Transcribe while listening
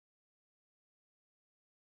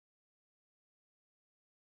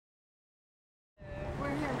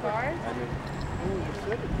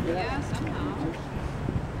Yeah, somehow.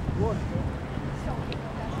 Would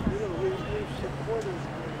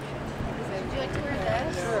you like to wear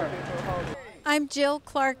this? Sure. I'm Jill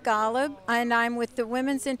Clark-Golub, and I'm with the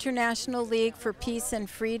Women's International League for Peace and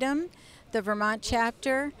Freedom, the Vermont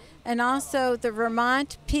chapter, and also the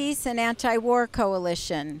Vermont Peace and Anti-War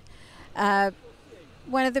Coalition.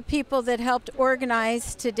 One of the people that helped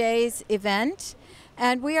organize today's event.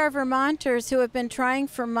 And we are Vermonters who have been trying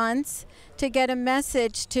for months to get a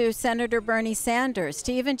message to Senator Bernie Sanders,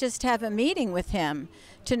 to even just have a meeting with him,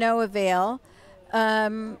 to no avail.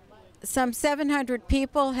 Some 700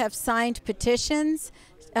 people have signed petitions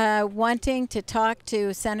wanting to talk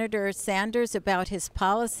to Senator Sanders about his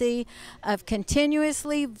policy of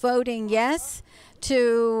continuously voting yes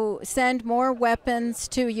to send more weapons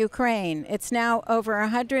to Ukraine. It's now over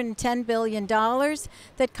 $110 billion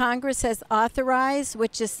that Congress has authorized,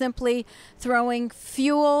 which is simply throwing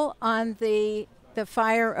fuel on the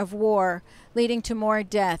fire of war, leading to more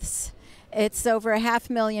deaths. It's over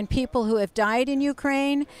 500,000 people who have died in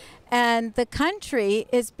Ukraine, and the country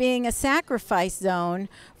is being a sacrifice zone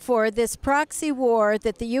for this proxy war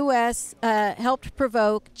that the U.S. helped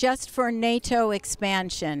provoke just for NATO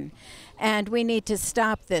expansion. And we need to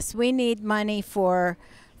stop this. We need money for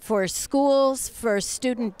schools, for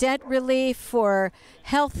student debt relief, for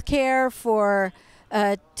health care,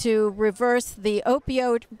 to reverse the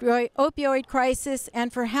opioid crisis,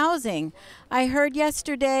 and for housing. I heard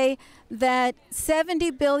yesterday that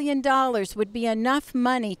 $70 billion would be enough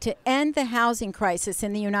money to end the housing crisis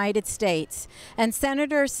in the United States. And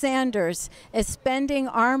Senator Sanders is spending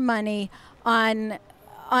our money on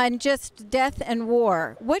just death and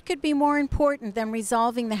war. What could be more important than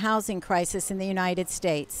resolving the housing crisis in the United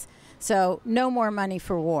States? So no more money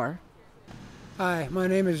for war. Hi, my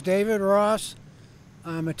name is David Ross.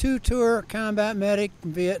 I'm a two-tour combat medic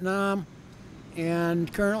from Vietnam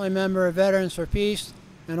and currently a member of Veterans for Peace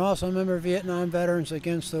and also a member of Vietnam Veterans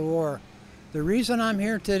Against the War. The reason I'm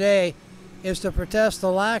here today is to protest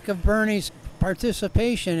the lack of Bernie's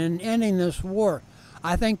participation in ending this war.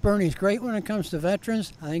 I think Bernie's great when it comes to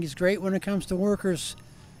veterans. I think he's great when it comes to workers'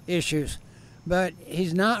 issues. But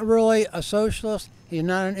he's not really a socialist, he's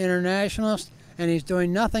not an internationalist, and he's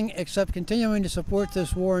doing nothing except continuing to support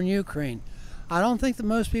this war in Ukraine. I don't think that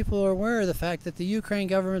most people are aware of the fact that the Ukraine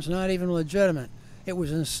government's not even legitimate. It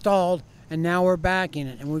was installed, and now we're backing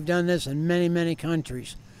it, and we've done this in many, many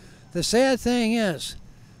countries. The sad thing is,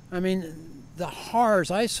 I mean, the horrors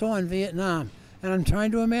I saw in Vietnam, and I'm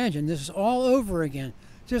trying to imagine this is all over again.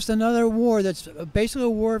 Just another war that's basically a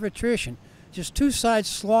war of attrition. Just two sides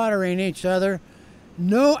slaughtering each other.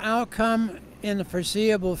 No outcome in the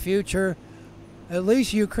foreseeable future. At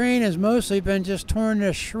least Ukraine has mostly been just torn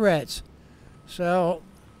to shreds. So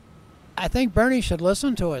I think Bernie should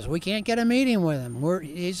listen to us. We can't get a meeting with him.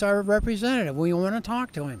 He's our representative. We want to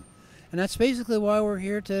talk to him. And that's basically why we're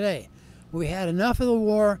here today. We had enough of the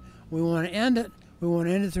war. We want to end it. We want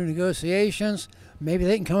to end it through negotiations. Maybe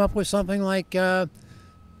they can come up with something like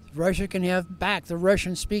Russia can have back the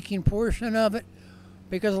Russian-speaking portion of it,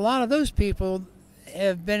 because a lot of those people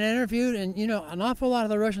have been interviewed, and you know, an awful lot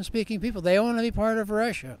of the Russian-speaking people, they want to be part of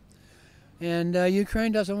Russia, and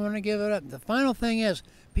Ukraine doesn't want to give it up. The final thing is,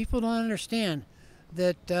 people don't understand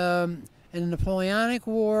that in the Napoleonic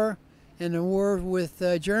War, in the war with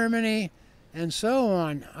Germany, and so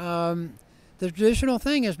on. The traditional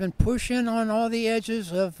thing has been push in on all the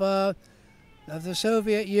edges of the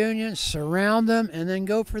Soviet Union, surround them, and then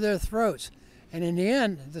go for their throats. And in the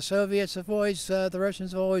end, the Soviets have always, the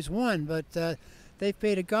Russians have always won, but they've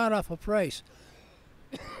paid a god-awful price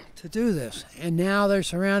to do this. And now they're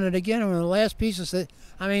surrounded again. One of the last pieces that,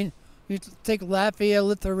 I mean, you take Latvia,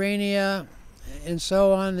 Lithuania, and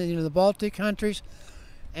so on, you know, the Baltic countries,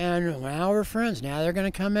 and now we're friends. Now they're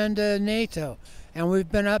going to come into NATO. And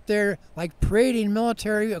we've been up there like parading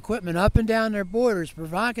military equipment up and down their borders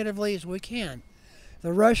provocatively as we can.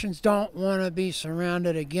 The Russians don't want to be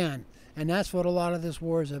surrounded again. And that's what a lot of this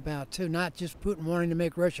war is about too. Not just Putin wanting to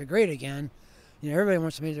make Russia great again. You know, everybody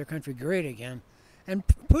wants to make their country great again. And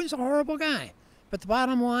Putin's a horrible guy. But the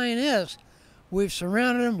bottom line is, we've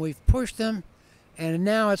surrounded him, we've pushed him, and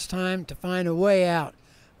now it's time to find a way out.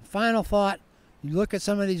 Final thought, you look at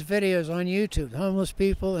some of these videos on YouTube, homeless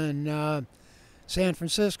people in San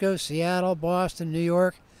Francisco, Seattle, Boston, New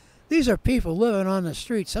York. These are people living on the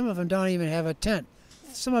street. Some of them don't even have a tent.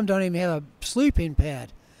 Some of them don't even have a sleeping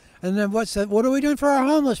pad. And then what are we doing for our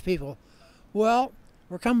homeless people? Well,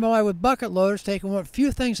 we're coming by with bucket loaders, taking what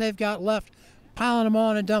few things they've got left, piling them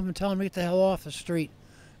all in a dump and telling them to get the hell off the street.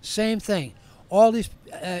 Same thing. All these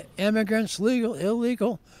immigrants, legal,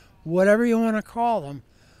 illegal, whatever you want to call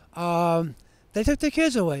them, They took their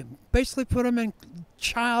kids away, basically put them in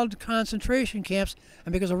child concentration camps,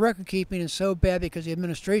 and because the record keeping is so bad because the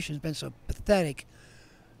administration has been so pathetic,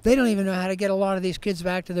 they don't even know how to get a lot of these kids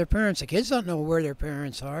back to their parents. The kids don't know where their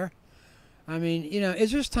parents are. I mean, you know,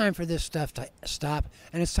 it's just time for this stuff to stop,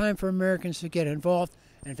 and it's time for Americans to get involved.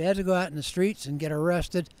 And if they have to go out in the streets and get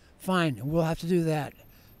arrested, fine, we'll have to do that.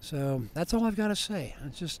 So that's all I've got to say.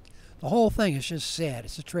 It's just, the whole thing is just sad.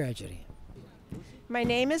 It's a tragedy. My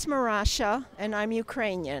name is Marasha, and I'm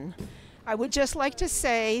Ukrainian. I would just like to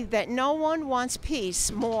say that no one wants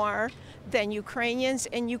peace more than Ukrainians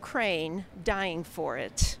in Ukraine dying for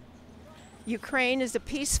it. Ukraine is a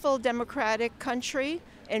peaceful, democratic country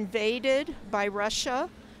invaded by Russia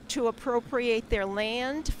to appropriate their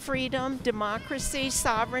land, freedom, democracy,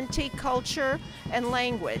 sovereignty, culture, and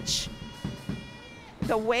language.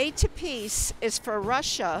 The way to peace is for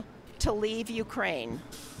Russia to leave Ukraine.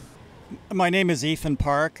 My name is Ethan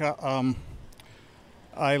Park.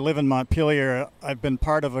 I live in Montpelier. I've been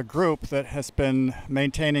part of a group that has been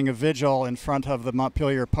maintaining a vigil in front of the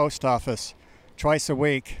Montpelier post office twice a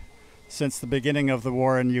week since the beginning of the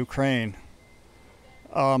war in Ukraine.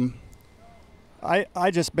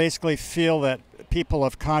 I just basically feel that people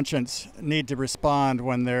of conscience need to respond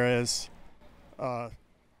when there is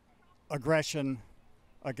aggression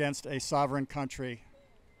against a sovereign country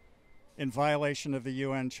in violation of the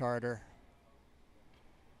UN Charter.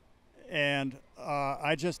 And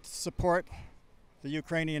I just support the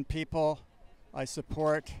Ukrainian people. I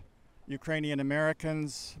support Ukrainian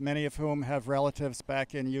Americans, many of whom have relatives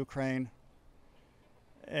back in Ukraine.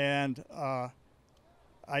 And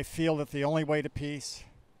I feel that the only way to peace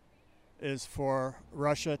is for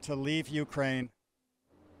Russia to leave Ukraine.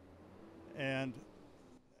 And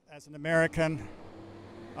as an American,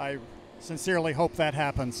 I sincerely hope that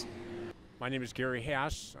happens. My name is Gary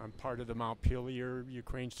Hass. I'm part of the Montpelier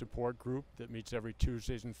Ukraine support group that meets every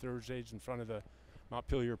Tuesdays and Thursdays in front of the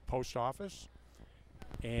Montpelier post office.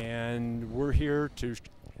 And we're here to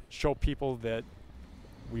show people that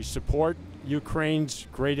we support Ukraine's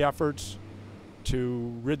great efforts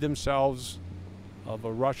to rid themselves of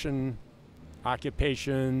a Russian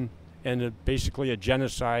occupation and basically a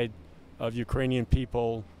genocide of Ukrainian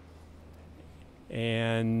people.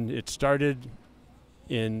 And it started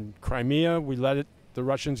in Crimea. We let the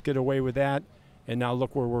Russians get away with that, and now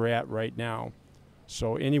look where we're at right now.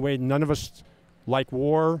 So anyway, none of us like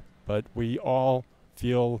war, but we all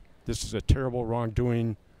feel this is a terrible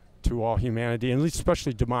wrongdoing to all humanity, and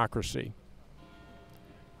especially democracy.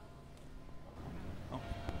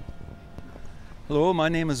 Hello, my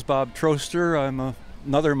name is Bob Troster. I'm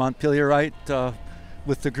another Montpelierite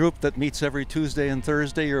with the group that meets every Tuesday and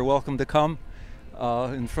Thursday. You're welcome to come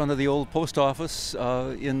in front of the old post office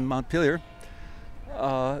in Montpelier.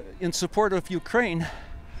 In support of Ukraine,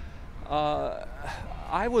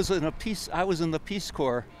 I was in the Peace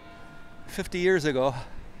Corps 50 years ago,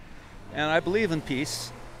 and I believe in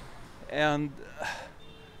peace. And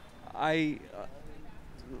I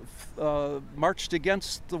marched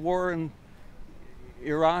against the war in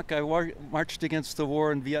Iraq. I marched against the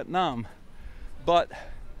war in Vietnam. But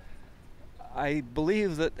I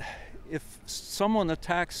believe that if someone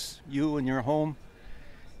attacks you in your home,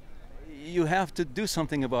 you have to do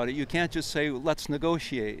something about it. You can't just say, let's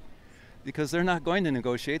negotiate, because they're not going to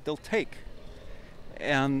negotiate, they'll take.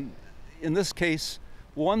 And in this case,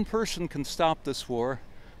 one person can stop this war,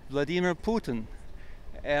 Vladimir Putin.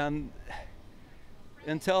 And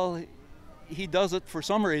until he does it for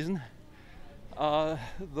some reason, the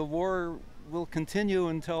war will continue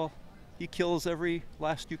until he kills every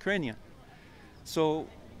last Ukrainian. So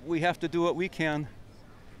we have to do what we can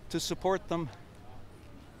to support them,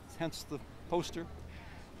 hence the poster,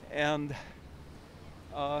 and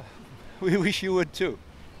we wish you would too.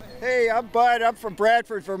 Hey, I'm Bud. I'm from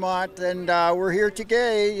Bradford, Vermont, and we're here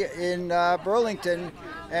today in Burlington,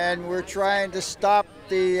 and we're trying to stop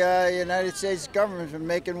the United States government from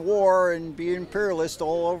making war and being imperialist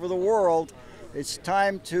all over the world. It's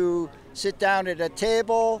time to sit down at a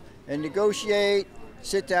table and negotiate,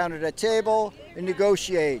 sit down at a table and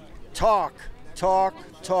negotiate. Talk, talk,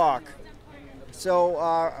 talk. So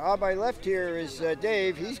on my left here is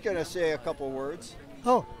Dave. He's going to say a couple words.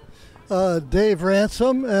 Oh, Dave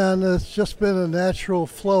Ransom, and it's just been a natural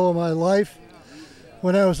flow of my life.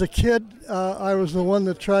 When I was a kid, I was the one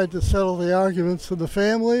that tried to settle the arguments in the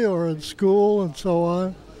family or in school and so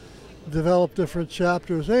on, develop different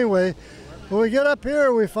chapters. Anyway, when we get up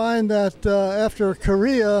here, we find that after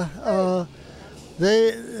Korea,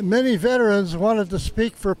 many veterans wanted to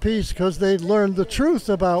speak for peace because they'd learned the truth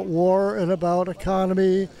about war and about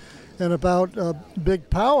economy and about big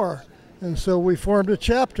power. And so we formed a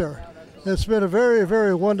chapter. It's been a very,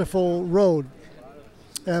 very wonderful road.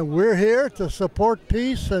 And we're here to support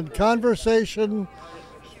peace and conversation.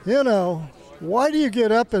 You know, why do you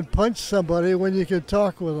get up and punch somebody when you can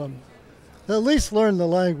talk with them? At least learn the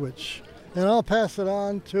language. And I'll pass it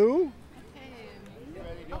on to...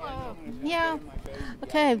 Hello. Yeah.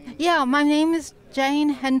 Okay. Yeah, my name is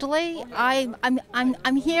Jane Hendley.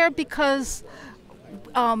 I'm here because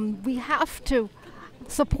we have to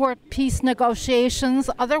support peace negotiations.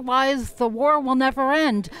 Otherwise, the war will never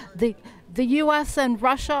end. The U.S. and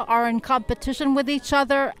Russia are in competition with each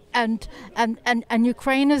other, and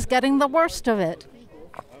Ukraine is getting the worst of it.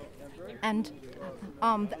 And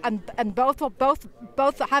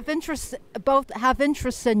both have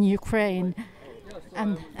interests in Ukraine,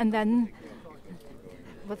 and then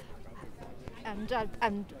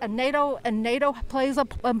NATO plays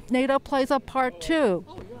a part too.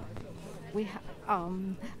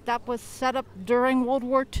 That was set up during World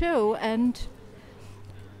War II, and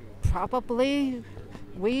probably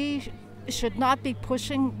we should not be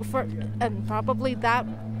pushing for, and probably that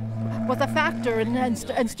was a factor in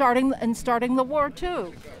starting the war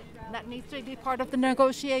too. That needs to be part of the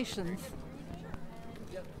negotiations.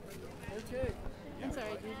 I'm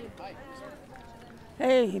sorry,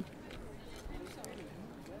 Hey,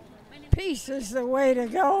 peace is the way to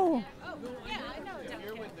go.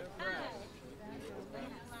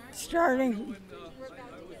 Starting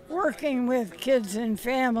working with kids and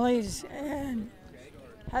families and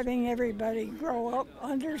having everybody grow up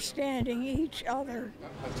understanding each other.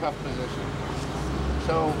 A tough position.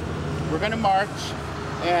 So we're going to march,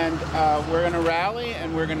 and we're going to rally,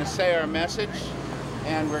 and we're going to say our message,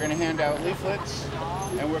 and we're going to hand out leaflets,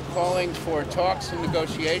 and we're calling for talks and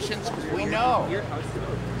negotiations, because we know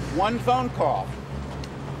one phone call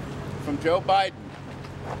from Joe Biden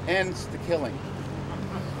ends the killing.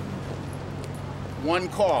 One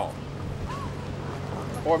call.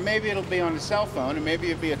 Or maybe it'll be on a cell phone, and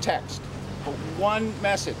maybe it'll be a text. But one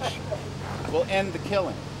message will end the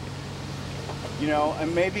killing. You know,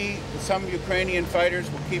 and maybe some Ukrainian fighters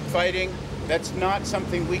will keep fighting. That's not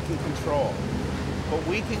something we can control. But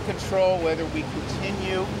we can control whether we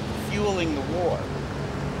continue fueling the war.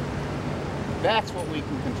 That's what we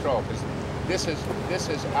can control, because this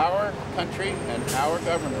is our country and our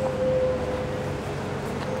government.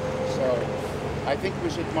 So I think we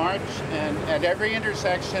should march, and at every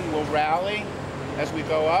intersection we'll rally as we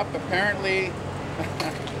go up. Apparently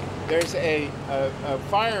there's a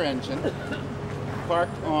fire engine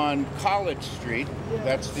parked on College Street.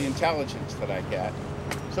 That's the intelligence that I get.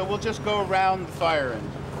 So we'll just go around the fire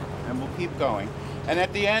engine, and we'll keep going. And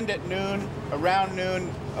at the end, at noon, around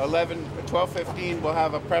noon, 12:15, we'll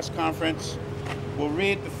have a press conference. We'll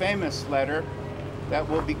read the famous letter that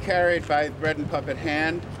will be carried by the bread and puppet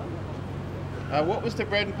hand. What was the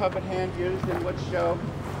bread and puppet hand used in which show?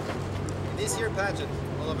 This year pageant,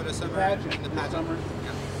 all over the summer. Pageant, in the pageant. Summer.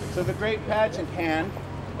 Yeah. So the great pageant hand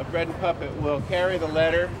of bread and puppet will carry the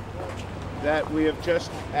letter that we have just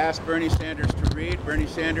asked Bernie Sanders to read. Bernie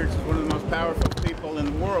Sanders is one of the most powerful people in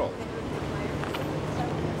the world.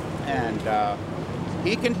 And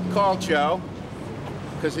he can call Joe,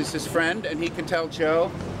 because he's his friend, and he can tell Joe,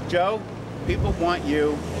 Joe, people want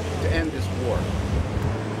you to end this war.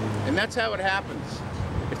 And that's how it happens.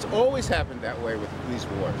 It's always happened that way with these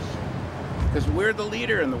wars, because we're the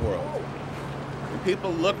leader in the world. And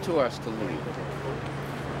people look to us to lead.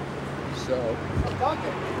 So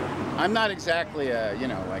I'm not exactly a, you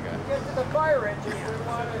know, like a... Get to the fire engine, we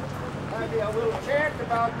want to have a little chant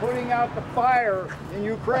about putting out the fire in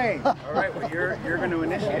Ukraine. All right, well, you're going to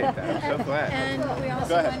initiate that. I'm so glad. And we also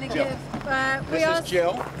Go ahead, want to Jill. give... This is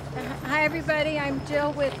Jill. Hi, everybody. I'm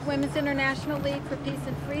Jill with Women's International League for Peace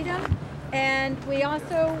and Freedom. And we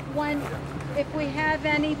also want, if we have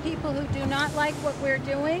any people who do not like what we're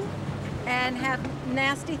doing and have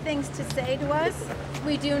nasty things to say to us,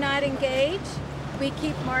 we do not engage. We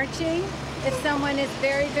keep marching. If someone is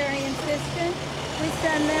very, very insistent, we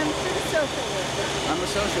send them to the social worker. I'm a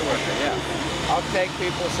social worker, yeah. I'll take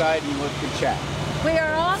people aside and we can chat. We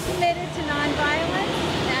are all committed to nonviolence,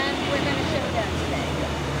 and we're going to show that today.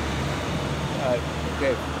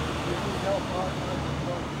 Dave.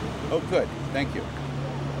 Oh, good. Thank you.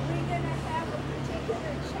 We're going to have a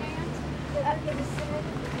particular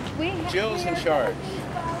chant. Jill's in charge.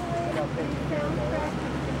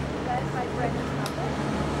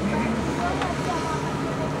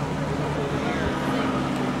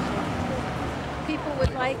 People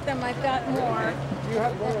would like them. I've got more. Do you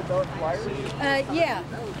have one of those flyers? Yeah.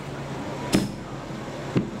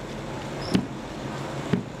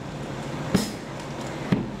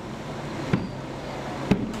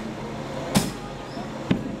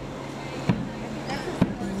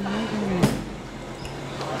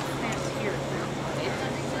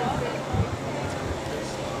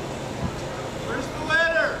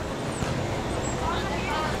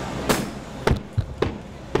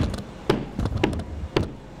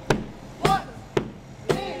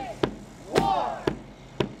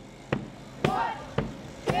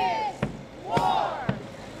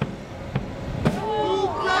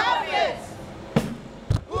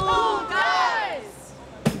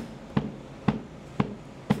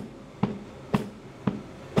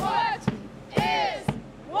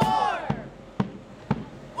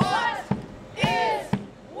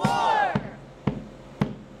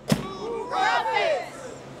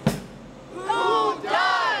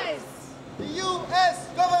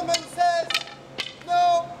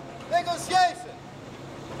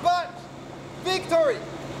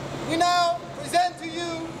 We now present to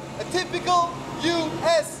you a typical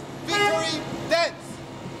U.S. victory dance.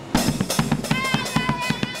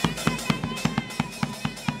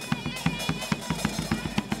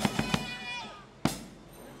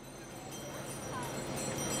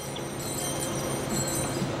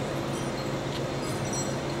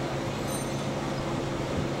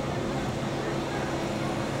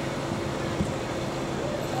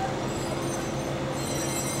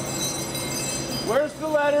 Where's the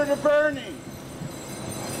letter to Bernie?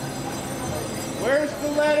 Where's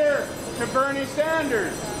the letter to Bernie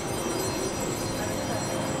Sanders?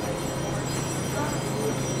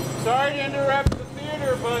 Sorry to interrupt the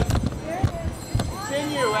theater, but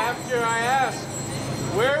continue after I ask.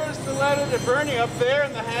 Where is the letter to Bernie? Up there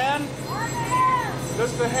in the hand?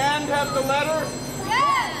 Does the hand have the letter?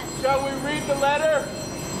 Yes. Shall we read the letter?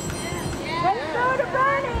 Yes. Let's go to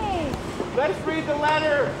Bernie. Let's read the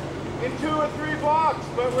letter in 2 or 3 blocks,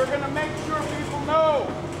 but we're going to make sure people know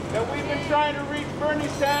that we've been trying to reach Bernie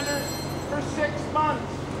Sanders for 6 months.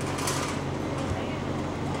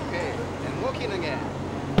 Okay, and walking again.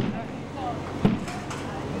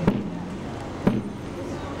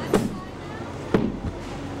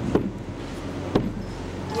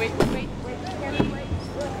 Wait.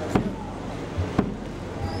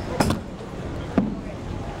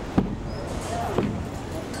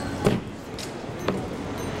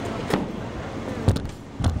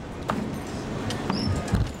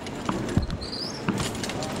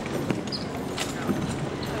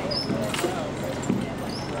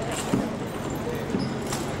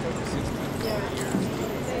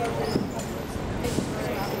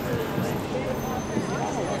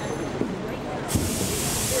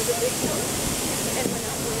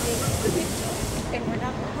 And we're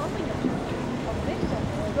not helping a victim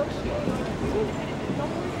negotiate.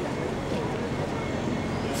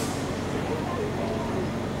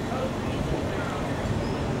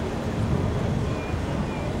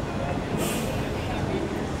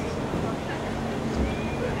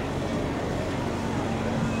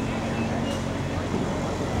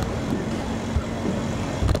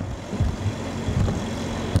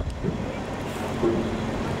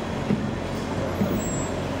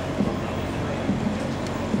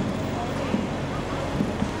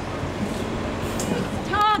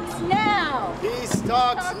 Peace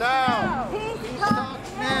talks now. Peace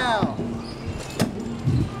talks now.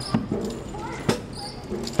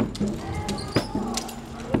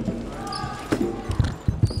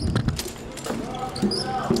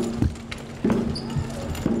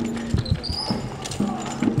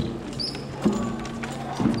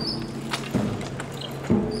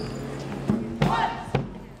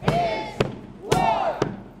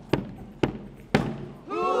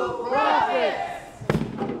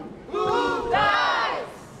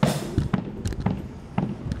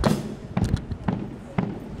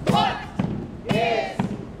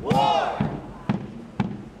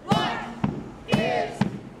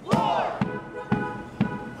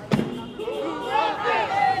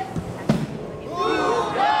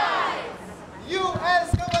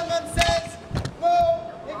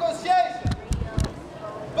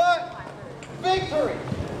 Victory.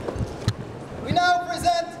 We now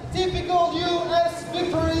present typical U.S.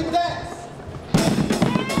 victory dance.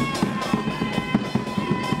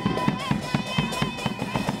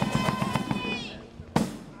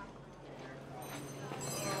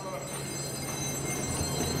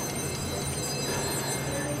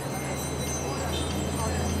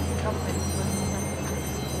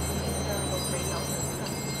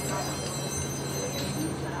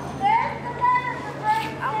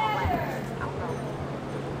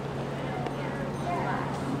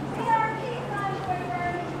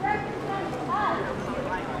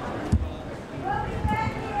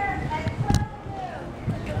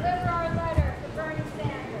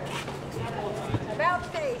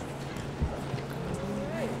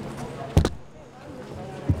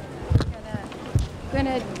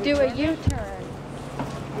 Gonna do a U-turn.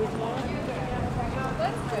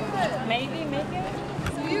 Maybe make it.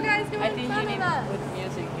 So you guys go in front of us. With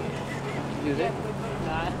music here. Music?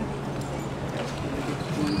 Not.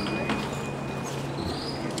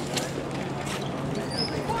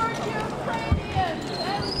 Support Ukrainians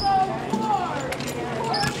and the war.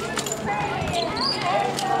 Support Ukrainians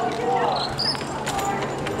and the war.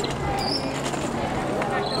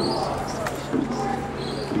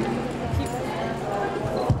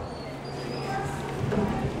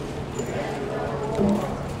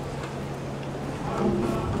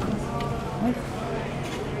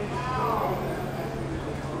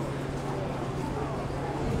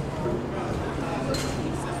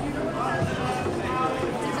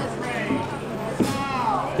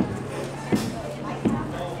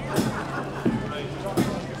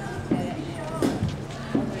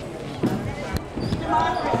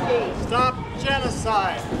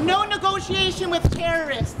 side. No negotiation with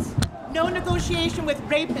terrorists. No negotiation with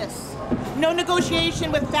rapists. No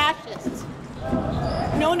negotiation with fascists.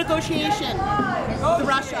 No negotiation with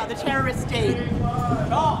Russia, the terrorist state.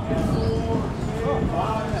 Not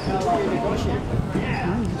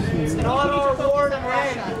our war to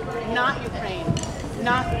Russia, not Ukraine.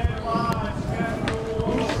 Not.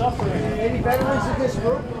 Any veterans in this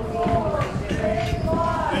group?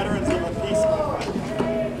 Veterans of a peace movement.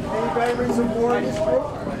 Any veterans of war in this group?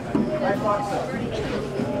 I thought so.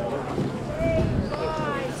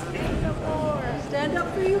 Stand up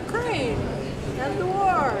for Ukraine. End the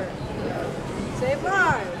war. Save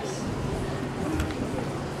lives.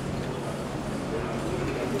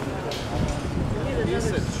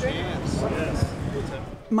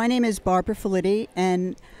 My name is Barbara Felitti,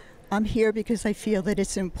 and I'm here because I feel that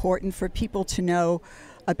it's important for people to know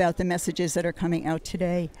about the messages that are coming out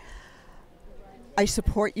today. I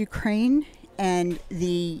support Ukraine and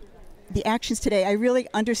the actions today. I really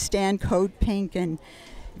understand Code Pink and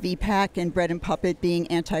VPAC and Bread and Puppet being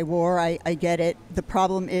anti-war. I get it. The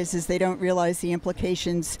problem is they don't realize the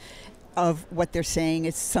implications of what they're saying.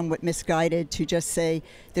 It's somewhat misguided to just say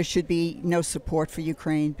there should be no support for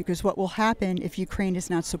Ukraine, because what will happen if Ukraine is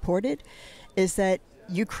not supported is that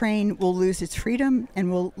Ukraine will lose its freedom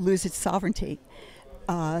and will lose its sovereignty.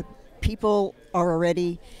 People are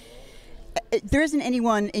already... There isn't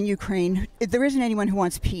anyone in Ukraine, there isn't anyone who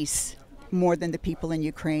wants peace more than the people in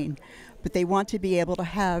Ukraine, but they want to be able to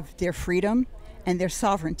have their freedom and their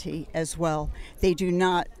sovereignty as well. They do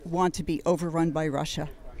not want to be overrun by Russia.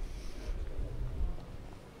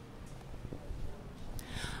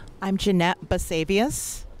 I'm Jeanette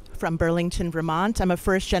Basavius from Burlington, Vermont. I'm a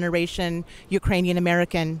first-generation Ukrainian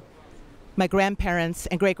American. My grandparents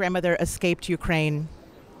and great-grandmother escaped Ukraine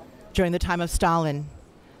during the time of Stalin.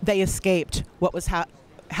 They escaped what was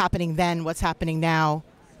happening then, what's happening now.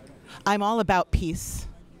 I'm all about peace,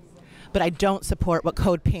 but I don't support what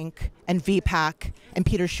Code Pink and VPAC and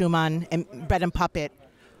Peter Schumann and Bread and Puppet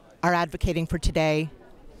are advocating for today.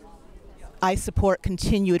 I support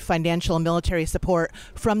continued financial and military support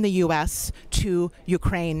from the U.S. to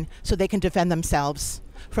Ukraine so they can defend themselves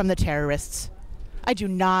from the terrorists. I do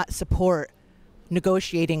not support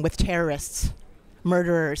negotiating with terrorists,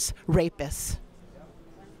 murderers, rapists.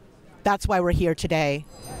 That's why we're here today.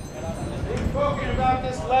 We've spoken about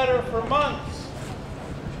this letter for months.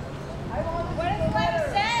 What does the letter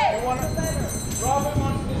say? Robin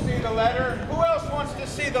wants to see the letter. Who else wants to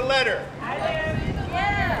see the letter? I do.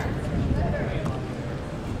 Yeah.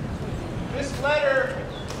 This letter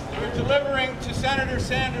we're delivering to Senator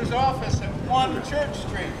Sanders' office at 1 Church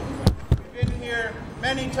Street. We've been here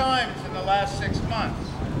many times in the last 6 months.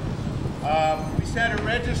 We sent a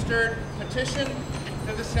registered petition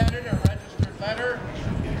to the Senate, a registered letter.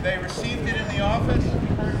 They received it in the office. We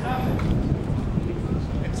heard nothing.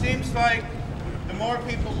 It seems like the more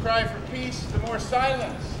people cry for peace, the more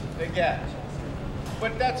silence they get.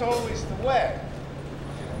 But that's always the way.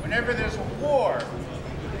 Whenever there's a war,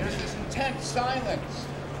 there's this intense silence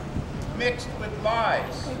mixed with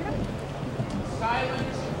lies.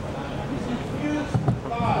 Silence infused with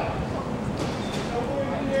lies. So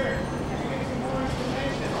we're here to get some more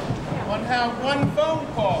information on how one phone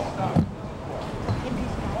call stops this war.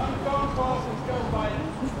 One phone call from Joe Biden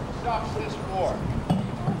stops this war.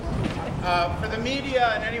 For the media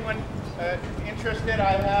and anyone interested,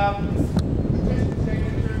 I have petition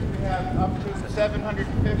signatures. We have up to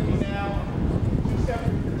 750 now. 2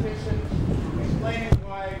 separate petitions explaining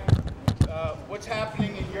why what's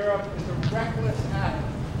happening in Europe is a reckless act.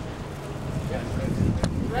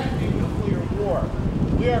 It's threatening nuclear war.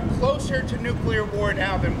 We are closer to nuclear war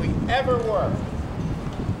now than we ever were.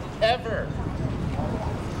 Ever.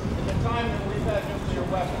 In the time that we've had nuclear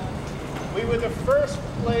weapons. We were the first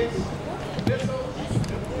place missiles,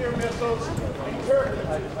 nuclear missiles, in Turkey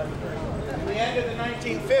at the end of the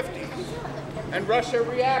 1950s. And Russia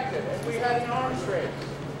reacted, and we had an arms race.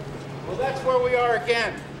 Well, that's where we are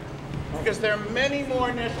again, because there are many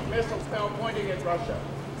more missiles now pointing at Russia.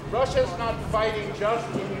 Russia's not fighting just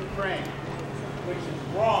in Ukraine, which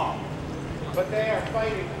is wrong, but they are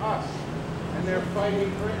fighting us, and they're fighting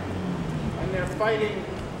Britain, and they're fighting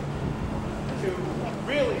to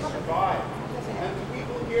really survive. And the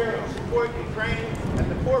people here who support Ukraine, and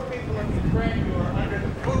the poor people in Ukraine who are under the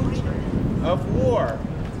boot of war,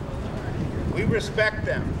 we respect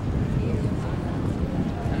them.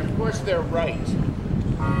 And of course they're right.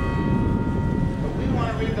 But we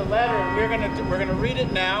want to read the letter, and we're going to read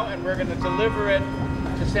it now, and we're going to deliver it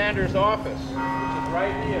to Sanders' office, which is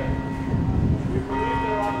right here. We believe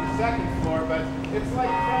they're on the 2nd floor, but it's like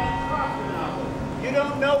Frank Kafka novels. You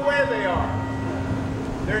don't know where they are.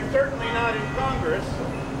 They're certainly not in Congress. So,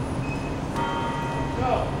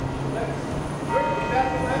 where was that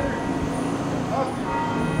letter? Oh,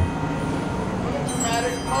 what a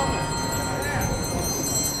dramatic moment.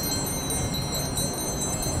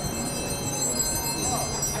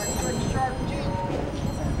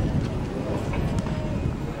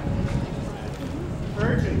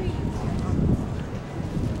 Urgent.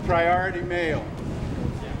 Priority mail.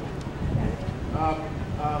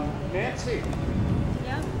 Nancy.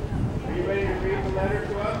 Yeah? Are you ready to read the letter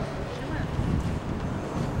to us?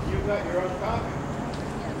 You've got your own copy.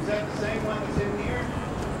 Is that the same one that's in here?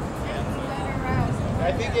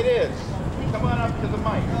 I think it is. Come on up to the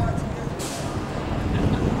mic.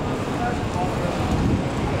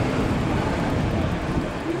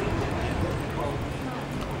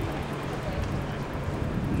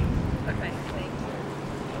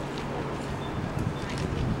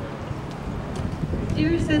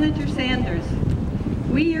 Dear Senator Sanders,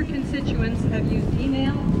 we, your constituents, have used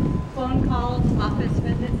email, phone calls, office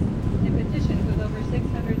visits, and petitions with over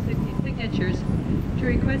 660 signatures to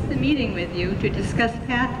request a meeting with you to discuss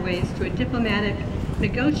pathways to a diplomatic,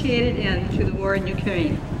 negotiated end to the war in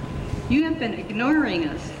Ukraine. You have been ignoring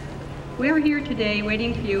us. We are here today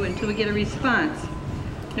waiting for you until we get a response.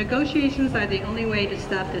 Negotiations are the only way to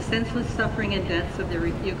stop the senseless suffering and deaths of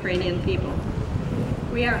the Ukrainian people.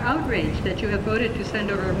 We are outraged that you have voted to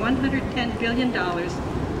send over $110 billion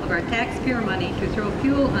of our taxpayer money to throw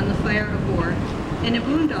fuel on the fire of war and a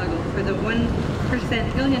boondoggle for the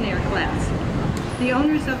 1% billionaire class. The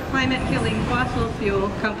owners of climate-killing fossil fuel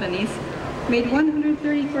companies made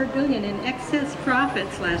 $134 billion in excess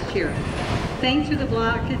profits last year, thanks to the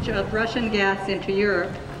blockage of Russian gas into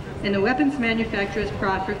Europe, and the weapons manufacturers'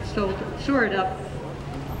 profits soared up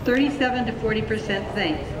 37 to 40%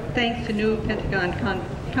 thanks to new Pentagon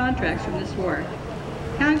contracts from this war.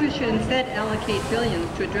 Congress should instead allocate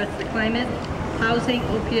billions to address the climate, housing,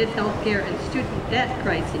 opiate, healthcare, and student debt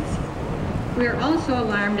crises. We are also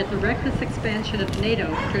alarmed at the reckless expansion of NATO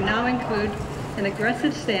to now include an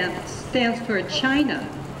aggressive stance toward China,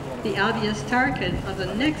 the obvious target of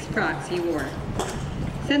the next proxy war.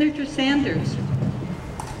 Senator Sanders,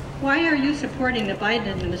 why are you supporting the Biden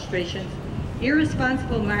administration's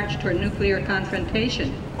irresponsible march toward nuclear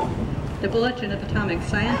confrontation? The Bulletin of Atomic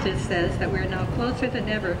Scientists says that we are now closer than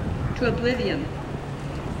ever to oblivion.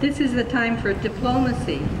 This is the time for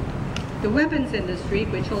diplomacy. The weapons industry,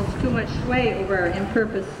 which holds too much sway over our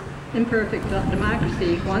imperfect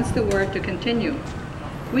democracy, wants the war to continue.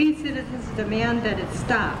 We citizens demand that it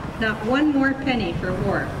stop, not one more penny for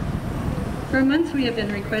war. For months we have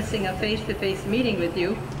been requesting a face-to-face meeting with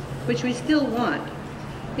you, which we still want.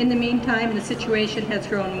 In the meantime, the situation has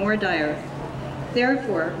grown more dire.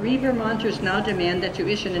 Therefore, we Vermonters now demand that you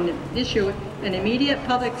issue an immediate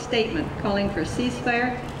public statement calling for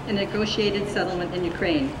ceasefire and negotiated settlement in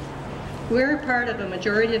Ukraine. We're a part of a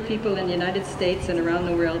majority of people in the United States and around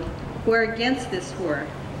the world who are against this war,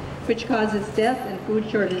 which causes death and food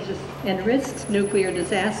shortages and risks nuclear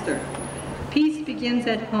disaster. Peace begins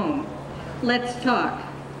at home. Let's talk.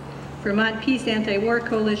 Vermont Peace Anti-War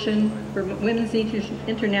Coalition, Women's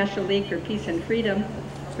International League for Peace and Freedom,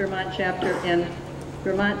 Vermont Chapter, and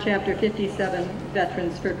Vermont Chapter 57,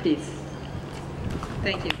 Veterans for Peace.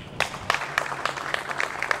 Thank you.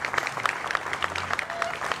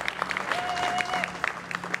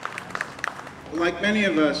 Like many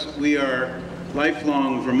of us, we are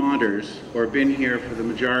lifelong Vermonters, or been here for the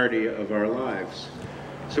majority of our lives.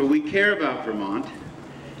 So we care about Vermont,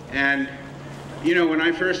 and you know, when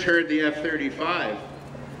I first heard the F-35,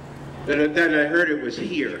 that I heard it was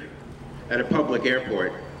here at a public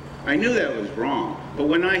airport, I knew that was wrong. But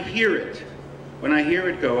when I hear it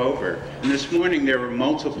go over, and this morning there were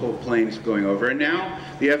multiple planes going over, and now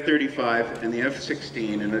the F-35 and the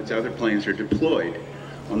F-16 and its other planes are deployed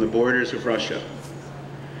on the borders of Russia.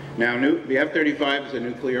 Now, the F-35 is a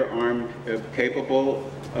nuclear-armed, capable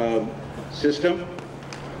system.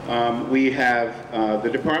 We have the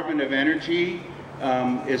Department of Energy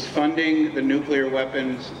is funding the nuclear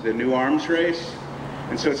weapons, the new arms race.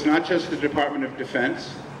 And so it's not just the Department of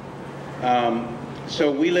Defense.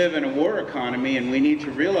 So we live in a war economy, and we need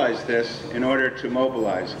to realize this in order to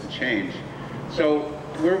mobilize and change. So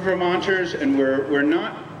we're Vermonters, and we're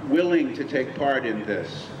not willing to take part in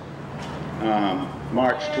this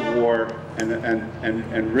march to war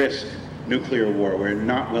and risk nuclear war. We're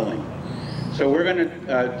not willing. So we're going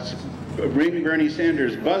to ring Bernie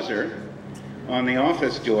Sanders' buzzer on the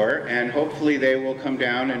office door, and hopefully they will come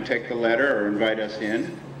down and take the letter or invite us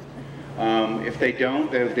in. If they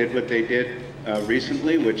don't, they did what they did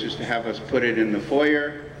recently, which is to have us put it in the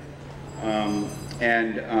foyer.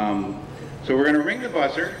 So we're going to ring the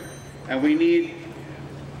buzzer, and we need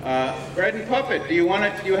Bread and Puppet. Do you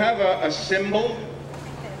have a symbol?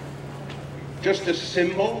 Just a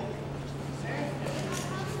symbol?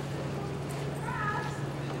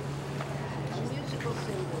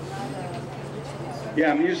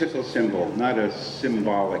 Yeah, a musical symbol, not a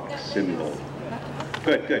symbolic symbol.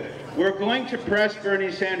 Good, good. We're going to press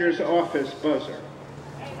Bernie Sanders' office buzzer.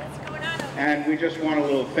 Hey, what's going on over here? And we just want a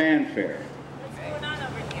little fanfare. What's going on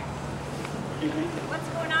over here? What's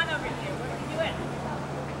going on over here? What are you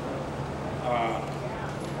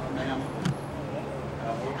doing? Ma'am,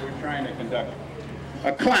 we're trying to conduct.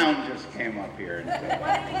 A clown just came up here. And said, What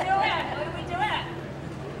are we doing? What are we doing?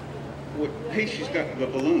 hey, she's got the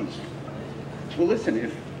balloons. Well, listen,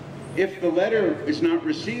 if the letter is not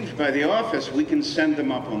received by the office, we can send them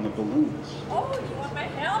up on the balloons. Oh, you want my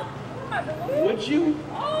help? You want my balloon? Would you?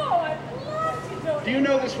 Oh, I'd love to donate. Do you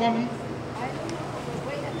know this woman?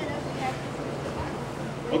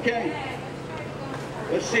 Okay.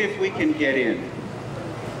 Let's see if we can get in.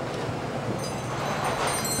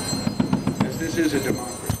 As this is a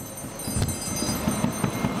democracy.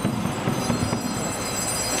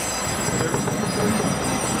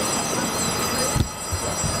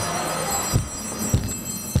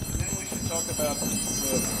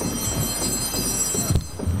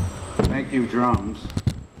 Thank you, drums.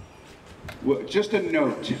 Well, just a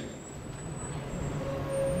note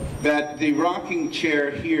that the rocking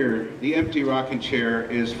chair here, the empty rocking chair,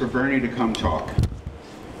 is for Bernie to come talk.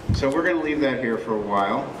 So we're going to leave that here for a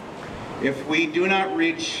while. If we do not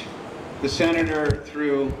reach the senator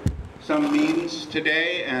through some means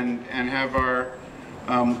today and have our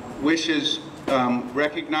wishes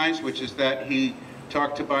recognized, which is that he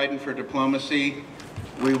talked to Biden for diplomacy,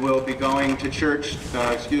 we will be going to church,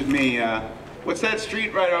 what's that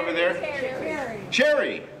street right over there? Cherry.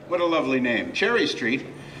 Cherry, what a lovely name, Cherry Street,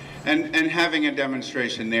 and having a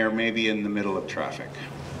demonstration there, maybe in the middle of traffic.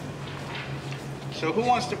 So who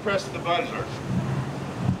wants to press the buzzer?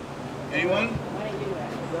 Anyone?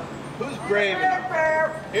 Who's brave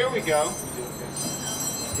enough? Here we go.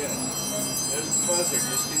 Yes, there's the buzzer. Do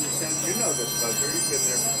you see the sense? You know this buzzer, you've been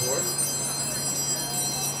there before.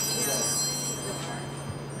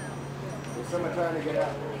 Someone trying to get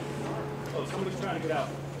out. Oh, somebody's trying to get out.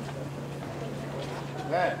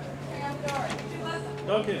 That.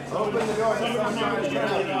 Okay. Open the door. Someone's trying to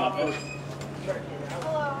get out.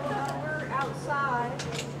 Hello, we're outside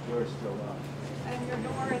Door's still locked. and your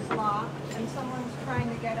door is locked and someone's trying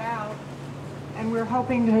to get out. And we're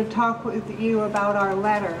hoping to talk with you about our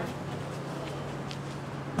letter.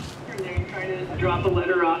 They're trying to drop a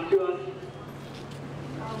letter off to us.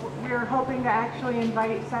 We're hoping to actually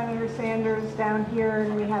invite Senator Sanders down here,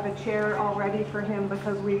 and we have a chair all ready for him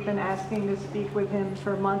because we've been asking to speak with him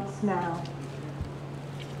for months now.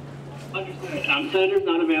 Understood. Senator's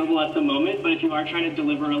not available at the moment, but if you are trying to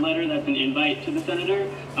deliver a letter that's an invite to the senator,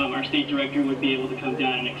 our state director would be able to come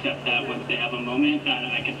down and accept that once they have a moment,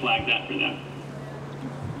 and I can flag that for them.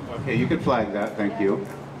 Okay, you can flag that, thank you.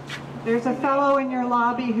 There's a fellow in your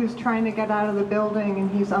lobby who's trying to get out of the building, and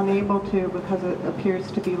he's unable to because it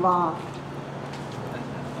appears to be locked.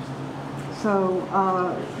 So,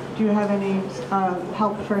 do you have any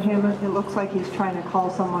help for him? It looks like he's trying to call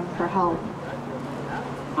someone for help.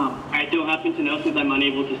 I don't happen to know since I'm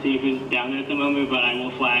unable to see who's down there at the moment, but I will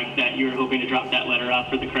flag that you're hoping to drop that letter off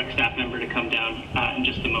for the correct staff member to come down in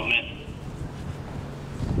just a moment.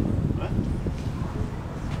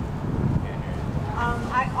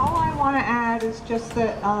 All I want to add is just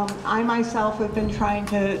that I myself have been trying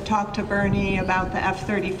to talk to Bernie about the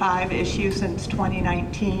F-35 issue since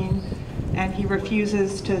 2019, and he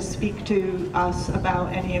refuses to speak to us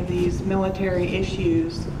about any of these military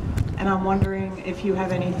issues. And I'm wondering if you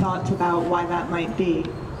have any thoughts about why that might be.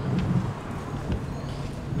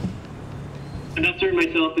 I'm not certain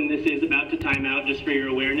myself, and this is about to time out just for your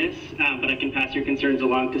awareness, but I can pass your concerns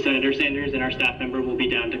along to Senator Sanders, and our staff member will be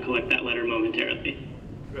down to collect that letter momentarily.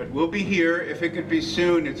 Good. We'll be here. If it could be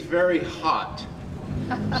soon, it's very hot.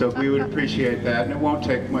 So we would appreciate that, and it won't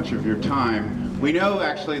take much of your time. We know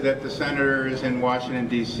actually that the senator is in Washington,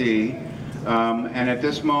 D.C., and at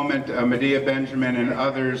this moment, Medea Benjamin and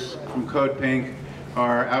others from Code Pink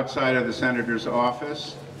are outside of the senator's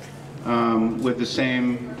office with the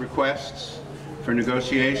same requests for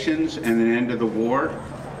negotiations and an end to the war,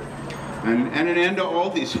 and an end to all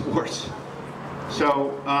these wars.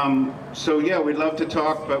 So yeah, we'd love to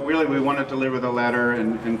talk, but really we want to deliver the letter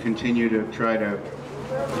and continue to try to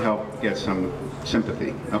help get some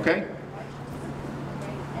sympathy, okay?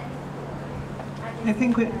 I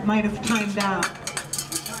think it might have timed out.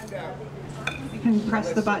 You can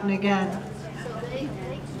press the button again.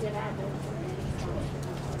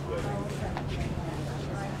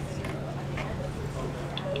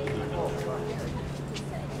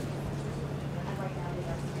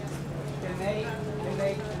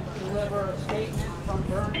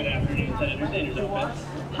 Good afternoon, Senator Sanders' office.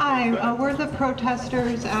 Hi, we're the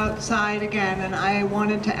protesters outside again, and I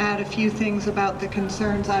wanted to add a few things about the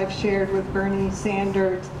concerns I've shared with Bernie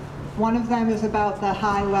Sanders. One of them is about the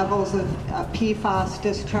high levels of PFAS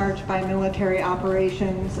discharged by military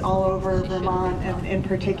operations all over Vermont, and in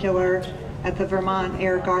particular at the Vermont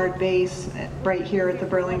Air Guard base right here at the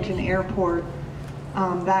Burlington Airport.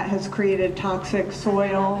 That has created toxic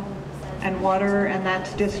soil and water, and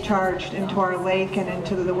that's discharged into our lake and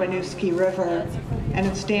into the Winooski River. And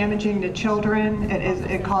it's damaging to children.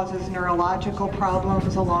 It causes neurological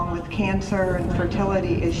problems along with cancer and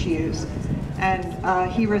fertility issues.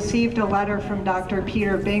 And he received a letter from Dr.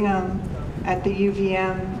 Peter Bingham at the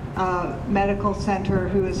UVM Medical Center,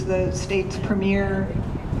 who is the state's premier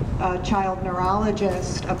child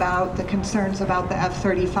neurologist, about the concerns about the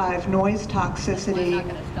F-35 noise toxicity.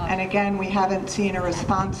 And again, we haven't seen a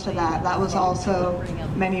response to that. That was also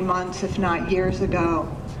many months, if not years ago,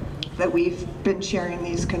 that we've been sharing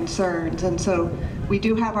these concerns. And so we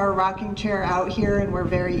do have our rocking chair out here, and we're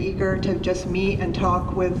very eager to just meet and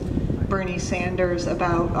talk with Bernie Sanders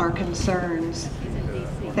about our concerns.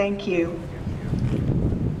 Thank you.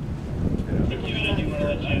 Thank you, and I do want to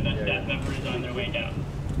let you know that staff member is on their way down.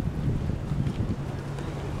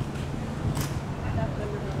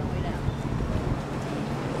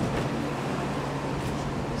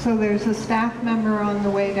 So there's a staff member on the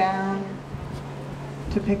way down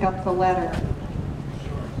to pick up the letter.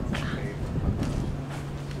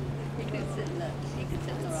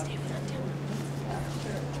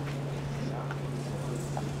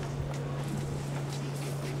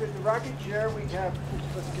 The rocking chair we have,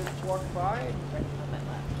 let's get walk by.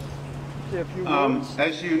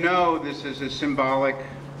 As you know, this is a symbolic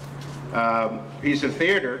piece of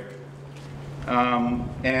theater,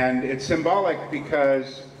 and it's symbolic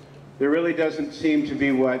because there really doesn't seem to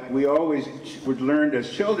be what we always would learn as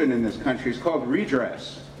children in this country. It's called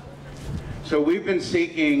redress. So we've been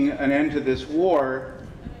seeking an end to this war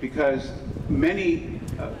because many,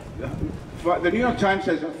 the New York Times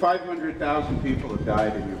says 500,000 people have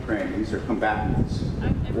died in Ukraine. These are combatants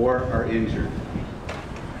or are injured.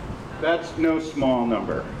 That's no small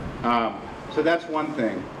number. So that's one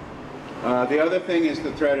thing. The other thing is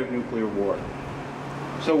the threat of nuclear war.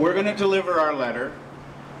 So we're going to deliver our letter,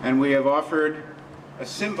 and we have offered a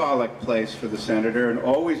symbolic place for the senator and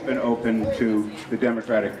always been open to the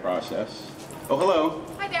democratic process. Oh, hello.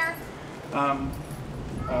 Hi there.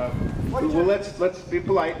 Well, let's be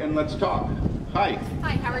polite and let's talk. Hi.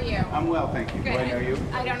 Hi, how are you? I'm well, thank you. Good. Do I know you?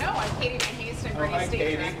 I don't know. I'm Katie Van Heest. I'm Bernie's state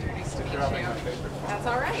Katie. director. Nice to meet you. paper. That's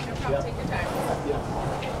all right. No problem. Take your time. Yeah.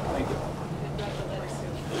 Thank you.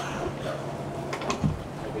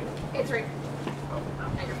 It's right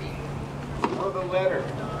at your feet. Oh, the letter.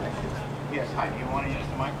 Yes, hi. Do you want to use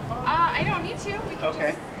the microphone? I don't need to. We can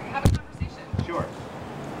Okay. just have a conversation. Sure.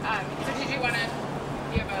 So did you want to,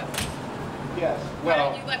 do you have a, Yes. why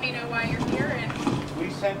Well, don't you let me know why you're here? And we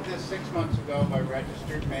sent this 6 months ago by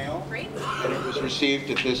registered mail. Great. And it was received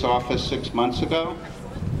at this office 6 months ago.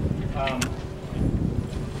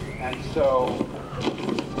 And so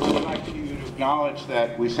I'd like you to acknowledge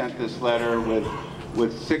that we sent this letter with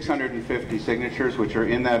 650 signatures, which are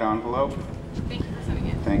in that envelope. Thank you for sending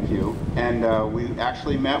it. Thank you. And we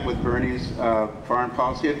actually met with Bernie's foreign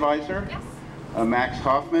policy advisor, Max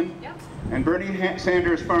Hoffman. Yep. And Bernie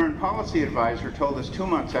Sanders' foreign policy advisor told us 2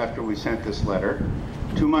 months after we sent this letter,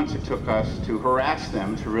 2 months it took us to harass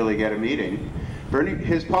them to really get a meeting.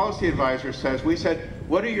 His policy advisor says, we said,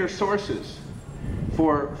 what are your sources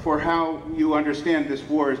for how you understand this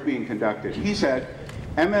war is being conducted? He said,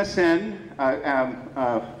 MSN,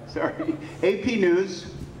 AP News,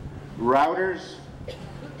 Reuters,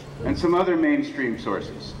 and some other mainstream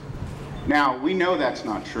sources. Now, we know that's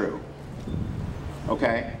not true,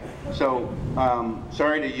 okay? So,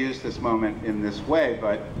 sorry to use this moment in this way,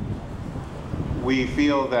 but we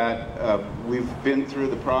feel that we've been through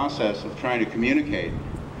the process of trying to communicate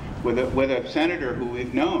with a senator who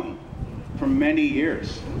we've known for many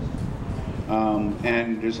years.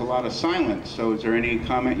 And there's a lot of silence, so is there any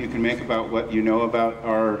comment you can make about what you know about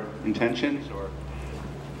our intentions? Or?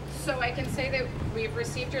 So I can say that we've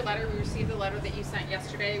received your letter. We received the letter that you sent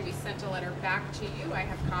yesterday. We sent a letter back to you. I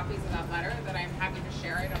have copies of that letter that I'm happy to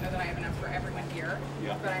share. I don't know that I have enough for everyone here,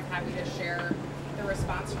 but I'm happy to share the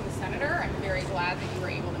response from the senator. I'm very glad that you were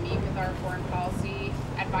able to meet with our foreign policy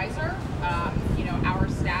advisor. You know, our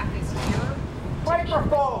staff is here to meet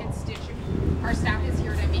with constituents. Our staff is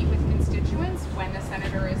here to meet with constituents when the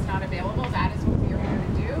senator is not available. That is what we are here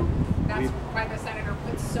to do. That's why the senator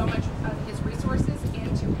puts so much of his resources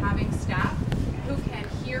into having staff who can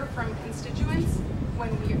hear from constituents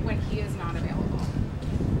when he is not available.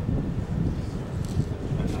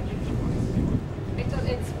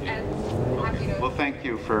 Happy to. Well, thank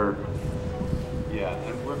you for. Yeah,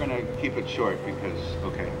 and we're going to keep it short because,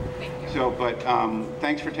 okay. Thank you. So, but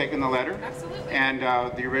thanks for taking the letter. Absolutely. And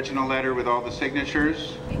the original letter with all the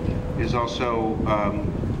signatures is also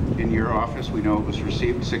in your office. We know it was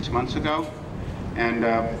received 6 months ago. And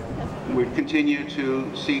we continue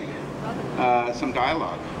to seek some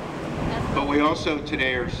dialogue. But we also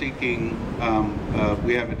today are seeking,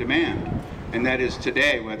 we have a demand, and that is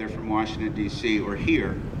today, whether from Washington, D.C. or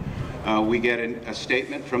here, we get a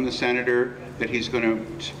statement from the senator that he's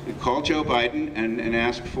going to call Joe Biden and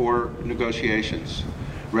ask for negotiations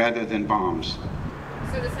rather than bombs.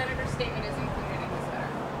 So the senator's statement is included in this letter.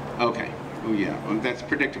 Okay. Oh yeah. Well, that's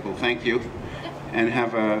predictable. Thank you. Yep. And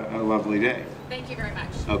have a lovely day. Thank you very much.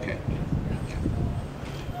 Okay. Thank you.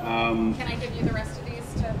 Can I give you the rest of these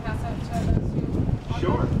to pass out to those who want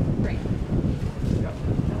Sure. them? Great. Yep.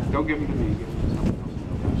 Don't give them to me. Give them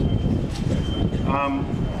to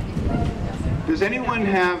someone else. Does anyone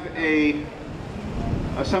have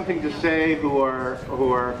something to say who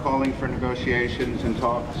are calling for negotiations and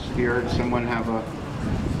talks here? Does someone have a?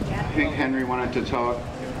 I think Henry wanted to talk.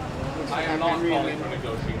 I am not calling for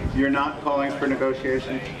negotiations. You're not calling for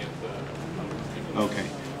negotiations? Okay.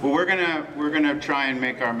 Well, we're gonna try and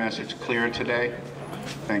make our message clear today.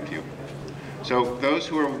 Thank you. So those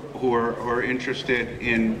who are interested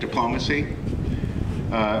in diplomacy,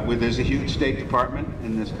 there's a huge State Department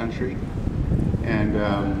in this country, and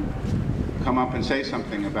come up and say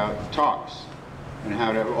something about talks and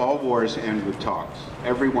how all wars end with talks,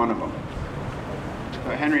 every one of them.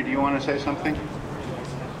 Henry, do you want to say something?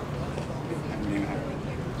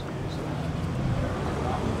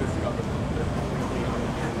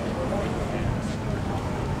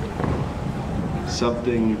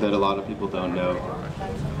 Something that a lot of people don't know,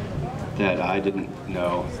 that I didn't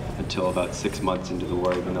know until about 6 months into the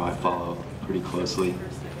war, even though I follow pretty closely,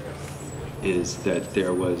 is that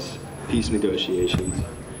there was peace negotiations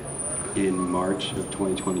in March of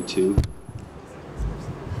 2022,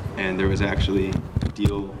 and there was actually a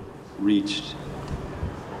deal reached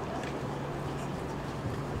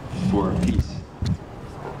for peace.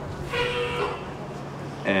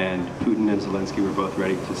 And Putin and Zelensky were both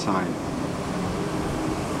ready to sign.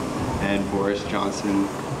 And Boris Johnson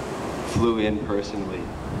flew in personally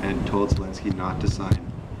and told Zelensky not to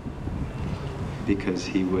sign because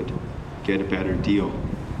he would get a better deal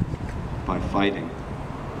by fighting.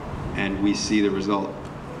 And we see the result.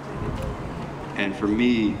 And for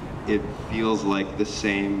me, it feels like the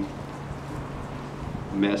same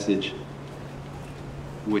message,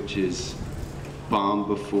 which is bomb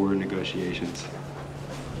before negotiations.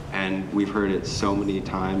 And we've heard it so many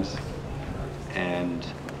times, and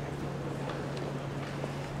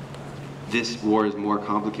this war is more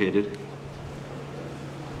complicated,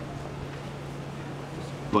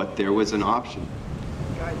 but there was an option.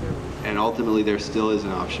 And ultimately there still is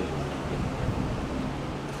an option.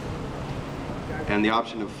 And the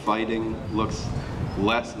option of fighting looks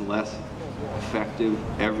less and less effective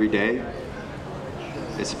every day,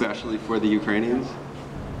 especially for the Ukrainians.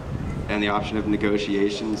 And the option of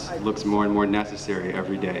negotiations looks more and more necessary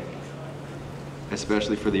every day,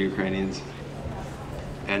 especially for the Ukrainians,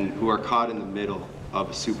 and who are caught in the middle of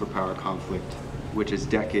a superpower conflict, which is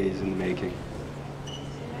decades in the making.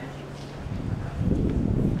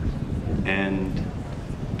 And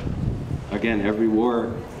again, every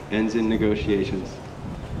war ends in negotiations.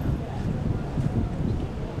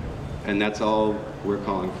 And that's all we're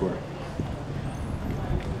calling for.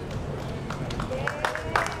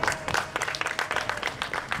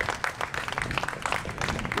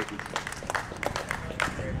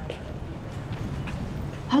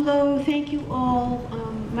 Hello, thank you all.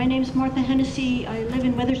 My name is Martha Hennessy. I live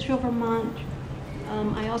in Wethersfield, Vermont.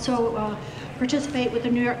 I also participate with the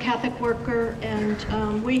New York Catholic Worker,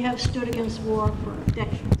 and we have stood against war for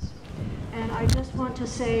decades. And I just want to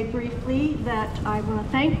say briefly that I want to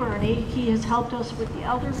thank Bernie. He has helped us with the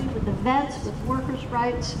elderly, with the vets, with workers'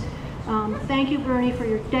 rights. Thank you, Bernie, for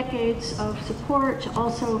your decades of support.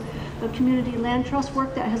 Also, the community land trust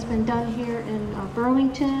work that has been done here in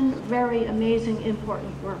Burlington. Very amazing,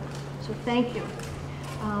 important work. So thank you.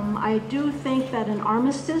 I do think that an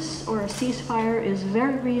armistice or a ceasefire is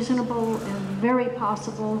very reasonable and very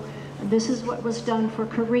possible. This is what was done for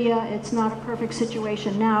Korea. It's not a perfect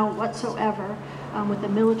situation now whatsoever with the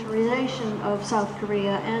militarization of South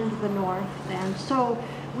Korea and the North. And so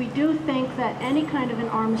we do think that any kind of an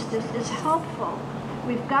armistice is helpful.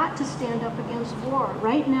 We've got to stand up against war.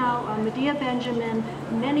 Right now, Medea Benjamin,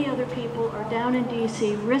 many other people are down in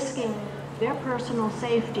D.C. risking their personal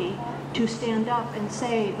safety to stand up and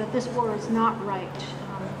say that this war is not right.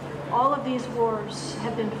 All of these wars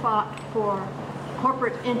have been fought for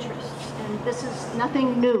corporate interests, and this is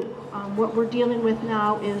nothing new. What we're dealing with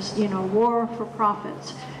now is, war for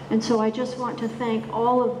profits. And so I just want to thank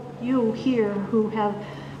all of you here who have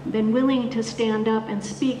been willing to stand up and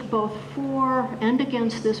speak both for and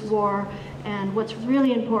against this war. And what's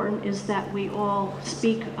really important is that we all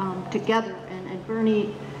speak together. And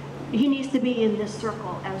Bernie, he needs to be in this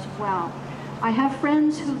circle as well. I have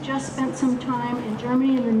friends who just spent some time in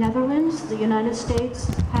Germany and the Netherlands. The United States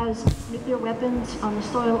has nuclear weapons on the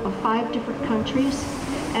soil of 5 different countries.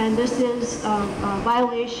 And this is a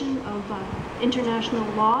violation of international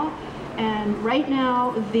law. And right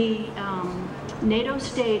now, the NATO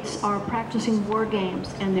states are practicing war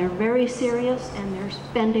games, and they're very serious, and they're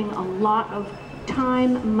spending a lot of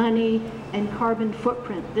time, money, and carbon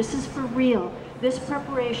footprint. This is for real. This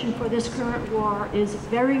preparation for this current war is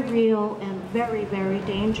very real and very, very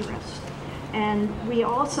dangerous. And we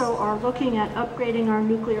also are looking at upgrading our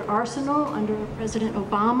nuclear arsenal under President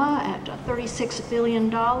Obama at $36 billion.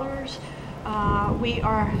 We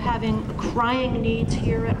are having crying needs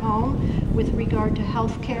here at home with regard to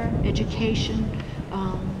healthcare, education,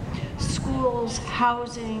 schools,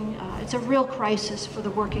 housing. It's a real crisis for the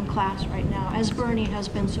working class right now, as Bernie has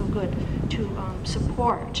been so good to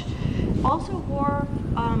support. Also, war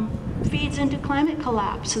feeds into climate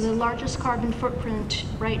collapse. So the largest carbon footprint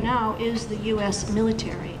right now is the US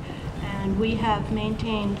military. And we have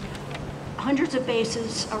maintained hundreds of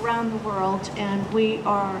bases around the world, and we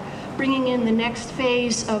are bringing in the next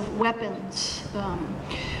phase of weapons.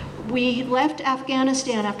 We left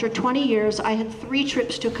Afghanistan after 20 years. I had 3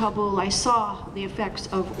 trips to Kabul. I saw the effects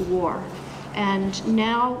of war. And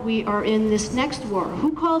now we are in this next war.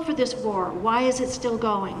 Who called for this war? Why is it still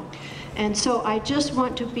going? And so I just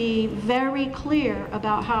want to be very clear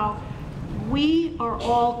about how we are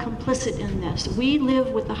all complicit in this. We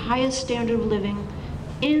live with the highest standard of living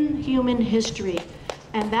in human history,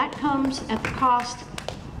 and that comes at the cost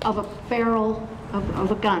of a barrel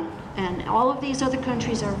of a gun. And all of these other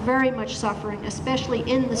countries are very much suffering, especially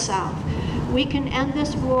in the South. We can end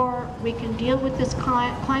this war, we can deal with this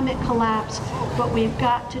climate collapse, but we've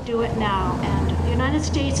got to do it now. And the United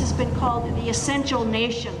States has been called the essential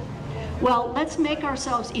nation. Well, let's make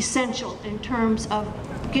ourselves essential in terms of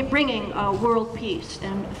bringing world peace.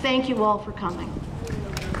 And thank you all for coming.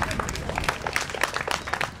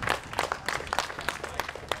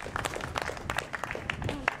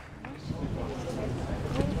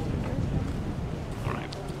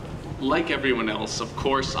 Like everyone else, of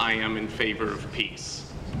course, I am in favor of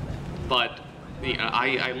peace. But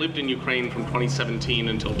I lived in Ukraine from 2017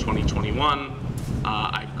 until 2021.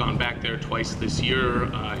 I've gone back there twice this year,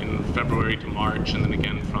 in February to March, and then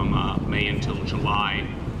again from May until July.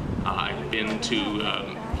 I've been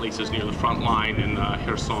to places near the front line in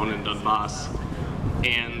Kherson and Donbass.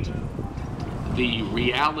 And the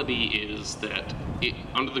reality is that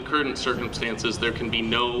under the current circumstances, there can be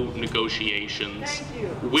no negotiations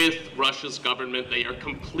with Russia's government. They are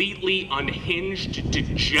completely unhinged,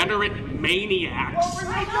 degenerate maniacs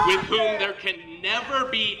with whom there can never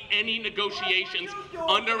be any negotiations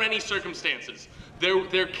under any circumstances.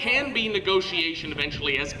 There can be negotiation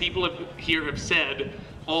eventually, as people here have said.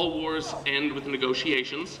 All wars end with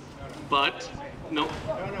negotiations, but no.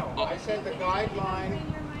 No, I said the guideline.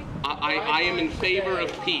 I am in favor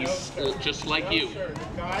of peace, just like you.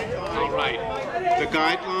 All right. The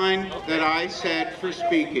guideline that I said for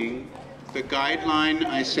speaking,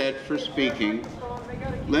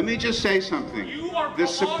 let me just say something. You are the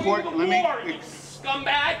support, prolonging the war, you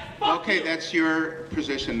scumbag. Okay, that's your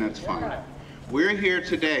position, that's fine. We're here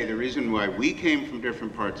today, the reason why we came from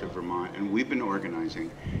different parts of Vermont and we've been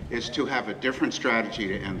organizing is to have a different strategy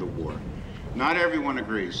to end the war. Not everyone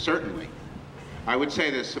agrees, certainly. I would say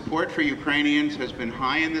the support for Ukrainians has been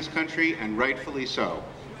high in this country, and rightfully so.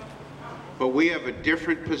 But we have a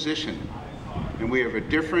different position, and we have a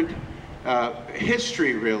different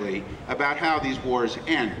history, really, about how these wars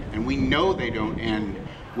end. And we know they don't end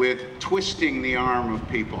with twisting the arm of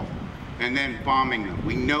people and then bombing them.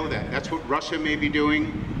 We know that. That's what Russia may be doing,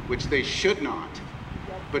 which they should not.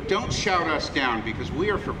 But don't shout us down, because we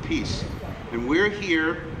are for peace. And we're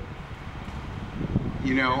here,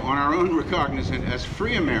 you know, on our own recognizance as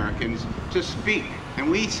free Americans to speak. And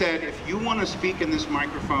we said, if you want to speak in this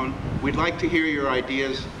microphone, we'd like to hear your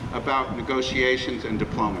ideas about negotiations and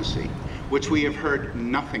diplomacy, which we have heard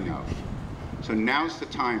nothing of. So now's the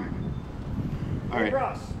time. All right.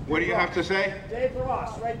 Ross. What do you have to say? Dave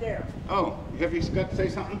Ross, right there. Oh, have you got to say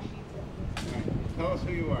something? All right. Tell us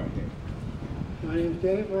who you are, Dave. My name is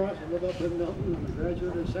Dave Ross. I live up in Milton. I'm a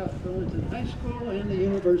graduate of South Burlington High School and the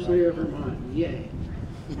University of Vermont. Yay.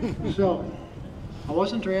 So, I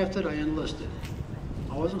wasn't drafted, I enlisted.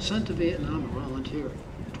 I wasn't sent to Vietnam, I volunteered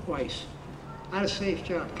twice. I had a safe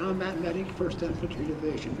job, combat medic, 1st Infantry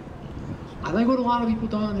Division. I think what a lot of people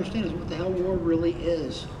don't understand is what the hell war really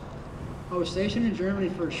is. I was stationed in Germany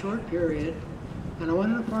for a short period, and I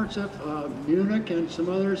went into parts of Munich and some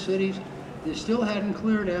other cities. They still hadn't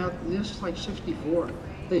cleared out, this is like 64,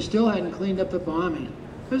 they still hadn't cleaned up the bombing.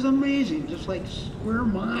 It was amazing, just like square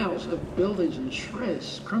miles of buildings and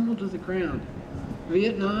shreds crumbled to the ground.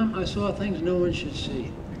 Vietnam, I saw things no one should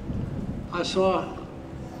see. I saw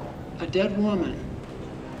a dead woman,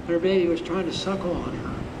 her baby was trying to suckle on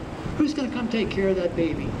her. Who's gonna come take care of that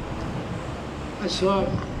baby? I saw,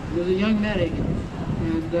 there's a young medic,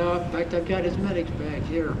 and in fact I've got his medic's bag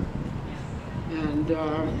here. And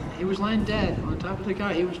he was lying dead on top of the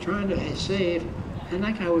guy he was trying to save, and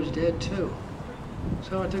that guy was dead too.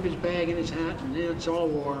 So I took his bag and his hat, and then it's all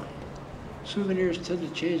war. Souvenirs tend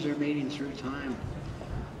to change their meaning through time.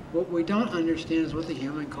 What we don't understand is what the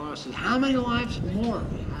human cost is. How many lives more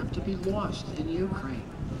have to be lost in Ukraine?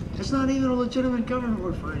 It's not even a legitimate government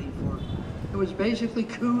we're fighting for. It was basically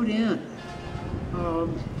couped in.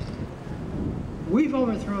 We've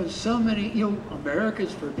overthrown so many,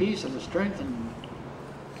 America's for peace and the strength and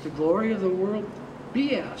the glory of the world.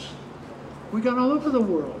 BS. We got all over the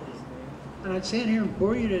world. And I'd stand here and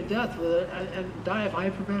bore you to death with it and die of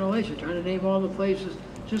hyperventilation, trying to name all the places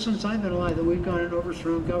just since I've been alive that we've gone and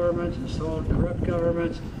overthrown governments, installed corrupt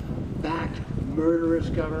governments, backed murderous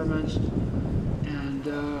governments, and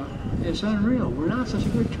it's unreal. We're not such a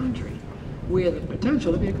good country. We have the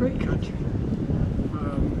potential to be a great country.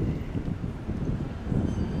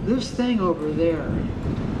 This thing over there,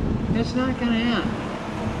 it's not going to end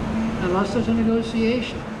unless there's a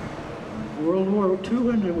negotiation. World War II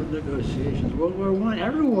ended with negotiations. World War I,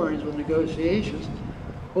 every war ends with negotiations.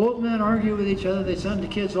 Old men argue with each other, they send the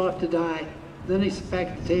kids off to die, then they sit back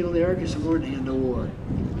at the table, they argue some more and end the war.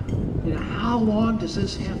 How long does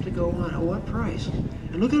this have to go on? At what price?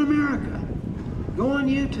 And look at America. Go on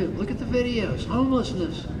YouTube, look at the videos.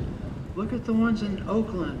 Homelessness. Look at the ones in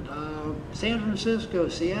Oakland, San Francisco,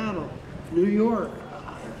 Seattle, New York,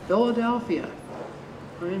 Philadelphia.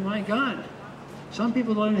 I mean, my God. Some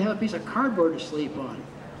people don't even have a piece of cardboard to sleep on.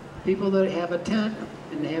 People that have a tent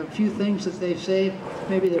and they have a few things that they've saved,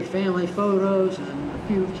 maybe their family photos and a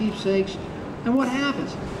few keepsakes. And what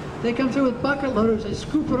happens? They come through with bucket loaders, they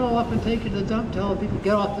scoop it all up and take it to the dump, tell people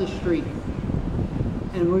get off the street.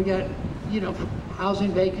 And we got,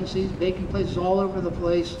 housing vacancies, vacant places all over the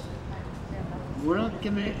place. We're not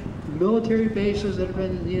giving it military bases that have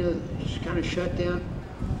been, just kind of shut down.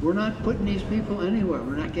 We're not putting these people anywhere.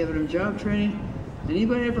 We're not giving them job training.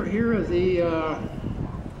 Anybody ever hear of the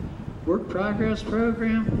Work Progress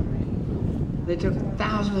Program? They took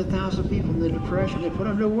thousands and thousands of people in the Depression, they put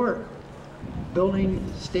them to work, building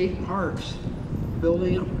state parks,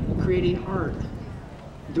 creating art,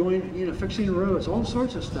 doing, fixing roads, all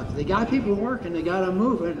sorts of stuff. They got people working, they got them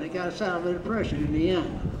moving, they got us out of the Depression in the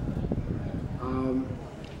end.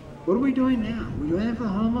 What are we doing now? Are we doing that for the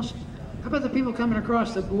homeless? How about the people coming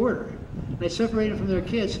across the border? They separate them from their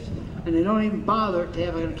kids, and they don't even bother to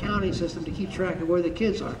have an accounting system to keep track of where the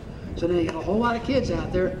kids are. So they got a whole lot of kids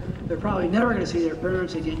out there. They're probably never going to see their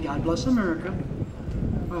parents again. God bless America.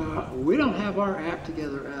 We don't have our act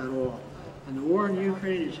together at all. And the war in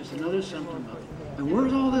Ukraine is just another symptom of it. And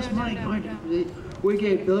where's all this money going to? We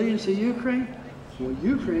gave billions to Ukraine. Well,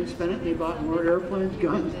 Ukraine spent it and they bought more airplanes,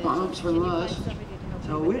 guns, bombs from us.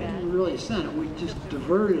 So we didn't really send it. We just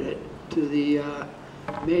diverted it to the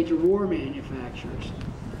major war manufacturers.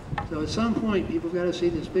 So at some point, people have got to see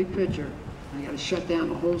this big picture, and they got to shut down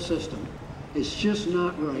the whole system. It's just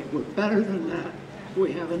not right. We're better than that.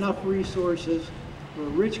 We have enough resources. We're a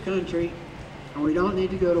rich country, and we don't need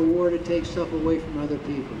to go to war to take stuff away from other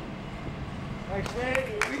people. Thanks,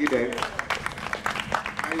 Dave. Thank you, Dave.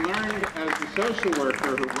 I learned as a social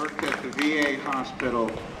worker who worked at the VA hospital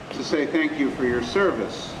to say thank you for your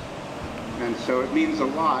service. And so it means a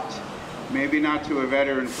lot, maybe not to a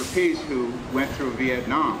veteran for peace who went through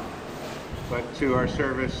Vietnam, but to our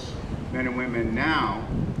service men and women now,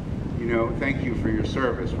 thank you for your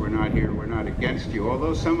service. We're not here, we're not against you,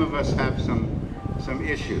 although some of us have some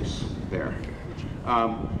issues there.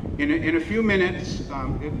 In a few minutes,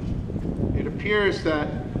 it appears that,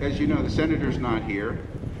 as you know, the senator's not here,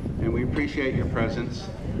 and we appreciate your presence.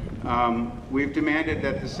 We've demanded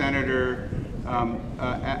that the senator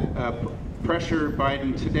pressure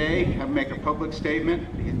Biden today, make a public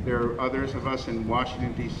statement. There are others of us in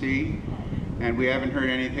Washington, D.C. and we haven't heard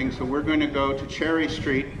anything, so we're going to go to Cherry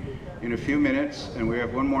Street in a few minutes, and we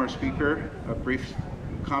have one more speaker, a brief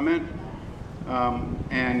comment.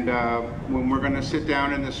 When we're going to sit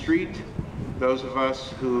down in the street, those of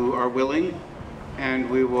us who are willing, and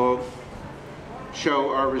we will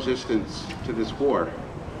show our resistance to this war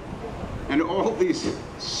and all these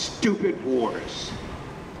stupid wars.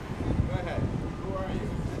 Go ahead. Who are you?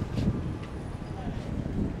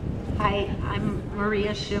 Hi, I'm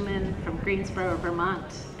Maria Schumann from Greensboro, Vermont.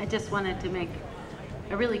 I just wanted to make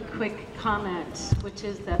a really quick comment, which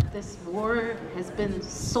is that this war has been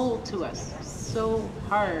sold to us so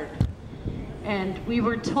hard. And we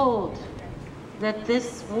were told that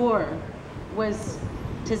this war was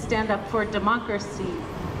to stand up for democracy,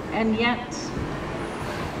 and yet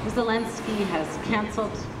Zelensky has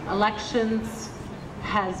canceled elections,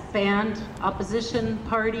 has banned opposition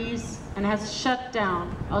parties, and has shut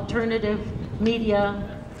down alternative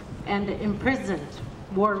media and imprisoned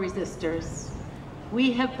war resistors.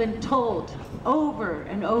 We have been told over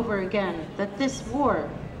and over again that this war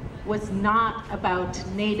was not about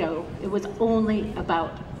NATO. It was only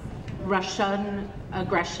about Russian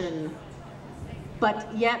aggression. But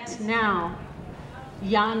yet now,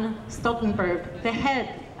 Jens Stoltenberg, the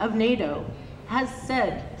head of NATO, has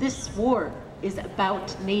said this war is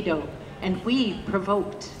about NATO, and we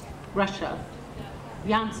provoked Russia.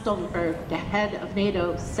 Jens Stoltenberg, the head of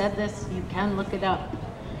NATO, said this. You can look it up.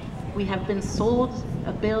 We have been sold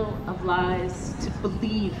a bill of lies to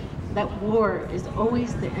believe that war is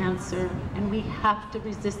always the answer, and we have to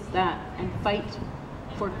resist that and fight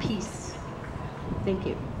for peace. Thank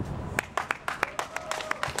you.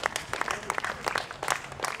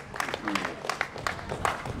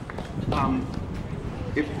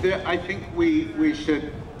 I think we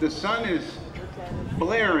should, the sun is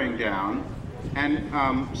blaring down, and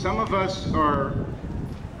some of us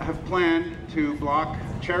have planned to block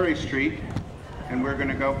Cherry Street, and we're going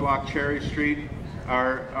to go block Cherry Street.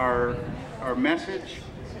 Our message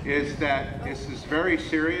is that this is very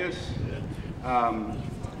serious,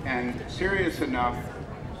 and serious enough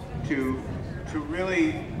to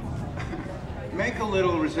really make a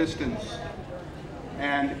little resistance.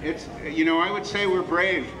 And it's, you know, I would say we're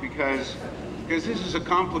brave because this is a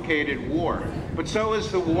complicated war, but so is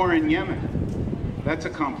the war in Yemen. That's a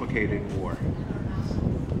complicated war.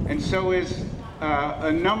 And so is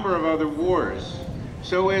a number of other wars.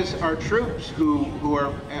 So is our troops who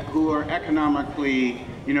are economically,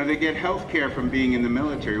 you know, they get health care from being in the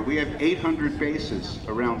military. We have 800 bases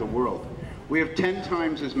around the world. We have 10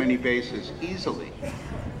 times as many bases easily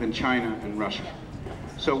than China and Russia.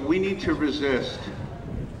 So we need to resist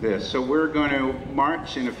this. So we're going to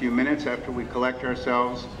march in a few minutes after we collect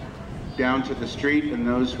ourselves down to the street, and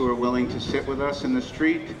those who are willing to sit with us in the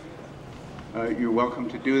street, you're welcome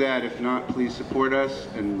to do that. If not, please support us,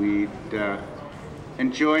 and we'd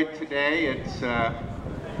enjoy today.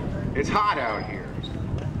 It's hot out here.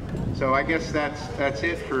 So I guess that's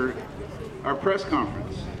it for our press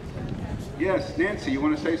conference. Yes, Nancy, you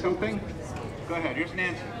want to say something? Go ahead, here's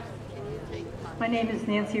Nancy. My name is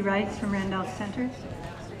Nancy Rice from Randolph Center,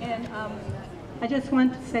 and I just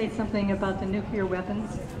want to say something about the nuclear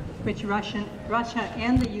weapons, which Russia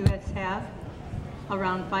and the U.S. have,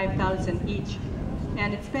 around 5,000 each.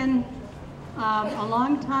 And it's been a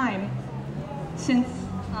long time since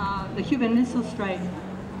the Cuban Missile Strike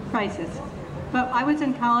crisis. But I was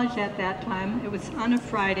in college at that time. It was on a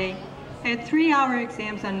Friday. I had 3-hour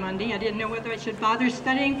exams on Monday. I didn't know whether I should bother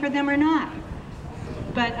studying for them or not.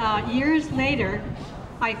 But years later,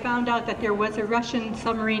 I found out that there was a Russian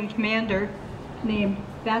submarine commander named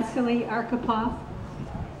Vasily Arkhipov,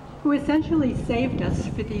 who essentially saved us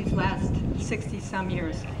for these last 60-some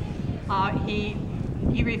years. He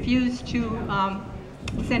refused to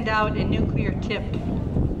send out a nuclear-tipped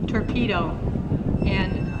torpedo,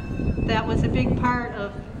 and that was a big part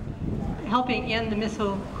of helping end the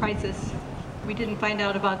missile crisis. We didn't find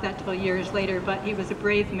out about that till years later, but he was a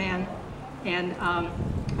brave man, and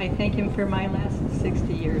I thank him for my last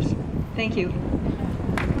 60 years. Thank you.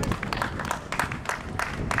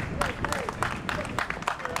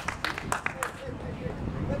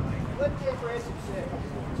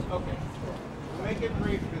 Okay, we'll make it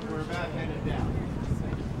brief because we're about headed down.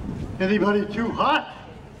 Anybody too hot?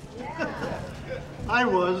 I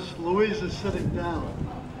was. Louise is sitting down.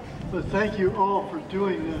 But thank you all for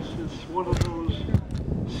doing this. It's one of those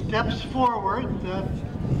steps forward that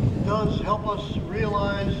does help us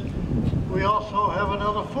realize we also have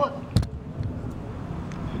another foot.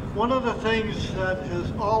 One of the things that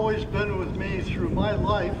has always been with me through my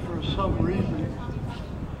life for some reason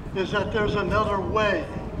is that there's another way.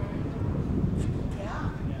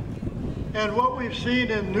 And what we've seen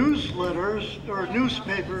in newsletters or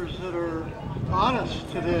newspapers that are honest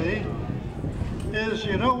today is,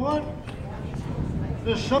 you know what?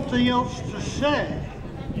 There's something else to say.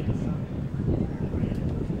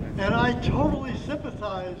 And I totally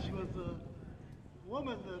sympathize with the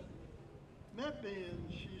woman that met me,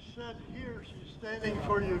 and she said here, she's standing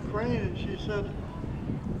for Ukraine, and she said,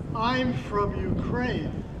 I'm from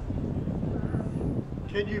Ukraine.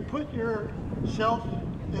 Can you put yourself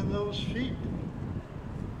in those feet?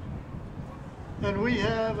 And we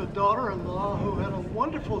have a daughter-in-law who had a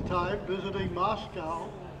wonderful time visiting Moscow.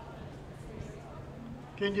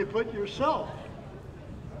 Can you put yourself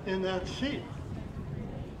in that seat?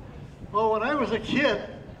 Well, when I was a kid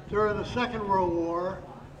during the Second World War,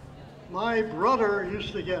 my brother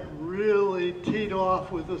used to get really teed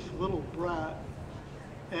off with this little brat.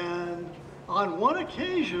 And on one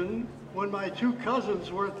occasion, when my two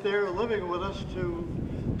cousins weren't there living with us to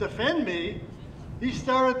defend me, he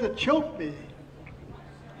started to choke me.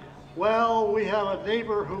 Well, we have a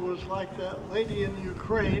neighbor who was like that lady in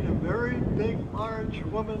Ukraine, a very big, large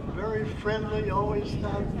woman, very friendly, always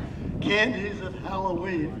had candies at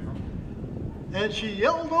Halloween. And she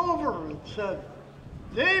yelled over and said,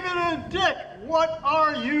 David and Dick, what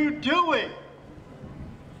are you doing?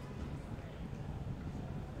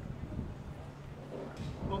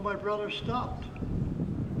 Well, my brother stopped.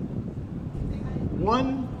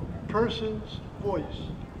 One person's voice.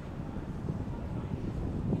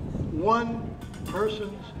 One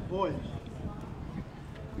person's voice.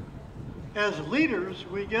 As leaders,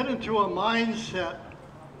 we get into a mindset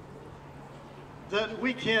that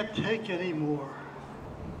we can't take anymore.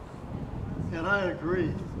 And I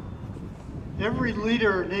agree. Every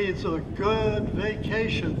leader needs a good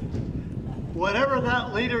vacation. Whenever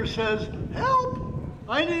that leader says, help,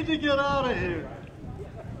 I need to get out of here.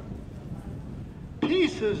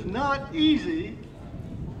 Peace is not easy,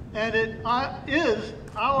 and it is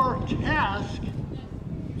our task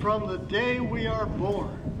from the day we are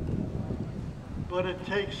born. But it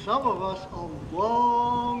takes some of us a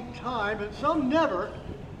long time, and some never,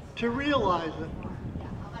 to realize it.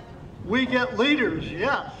 We get leaders,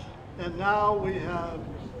 yes, and now we have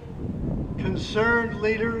concerned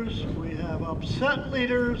leaders, we have upset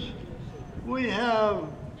leaders, we have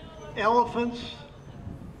elephants,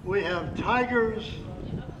 we have tigers,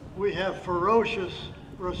 we have ferocious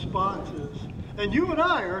responses. And you and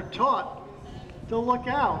I are taught to look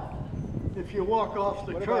out. If you walk off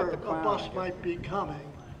the curb, a bus might be coming.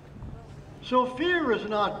 So fear is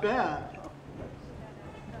not bad.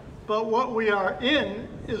 But what we are in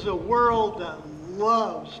is a world that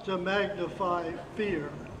loves to magnify fear.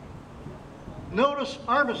 Notice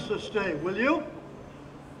Armistice Day, will you?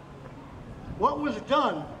 What was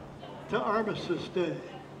done to Armistice Day?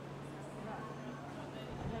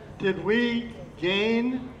 Did we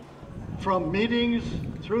gain from meetings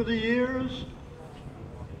through the years?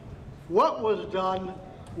 What was done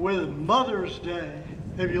with Mother's Day?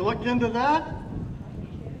 Have you looked into that?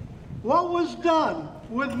 What was done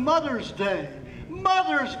with Mother's Day?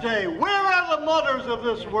 Mother's Day, where are the mothers of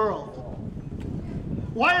this world?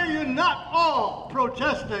 Why are you not all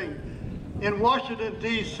protesting in Washington,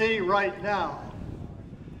 D.C. right now,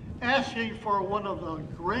 asking for one of the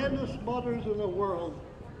grandest mothers in the world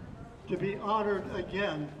to be honored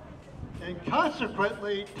again, and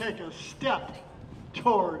consequently take a step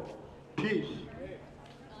toward peace?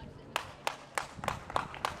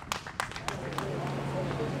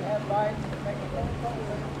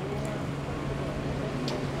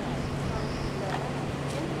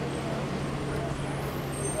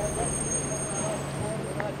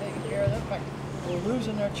 We're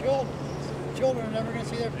losing their children. Children are never going to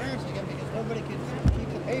see their parents again because nobody can keep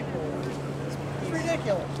the paperwork. It's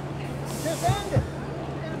ridiculous. Just end it.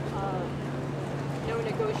 No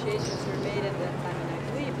negotiations were made at that time, and I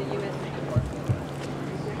believe the U.S.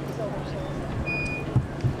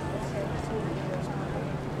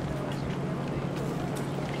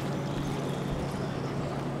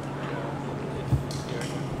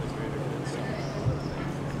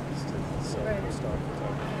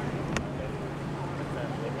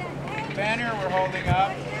 The banner we're holding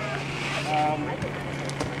up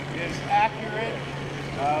is accurate.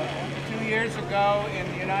 2 years ago in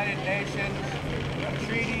the United Nations, a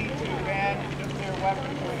treaty to ban nuclear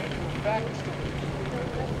weapons went into effect.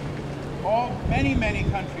 Many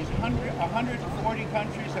countries, 140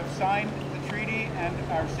 countries have signed the treaty and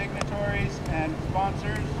are signatories and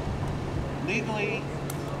sponsors, legally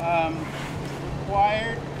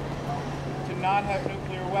required to not have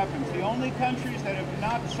nuclear weapons. The only countries that have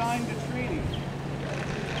not signed the treaty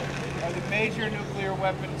are the major nuclear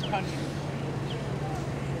weapons countries.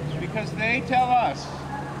 because they tell us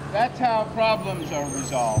that's how problems are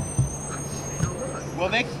resolved. Well,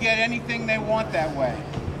 they can get anything they want that way.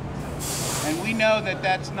 And we know that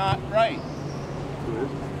that's not right.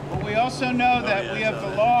 But we also know that we have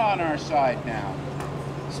the law on our side now.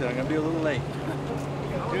 So I'm going to be a little late.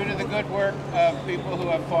 Due to the good work of people who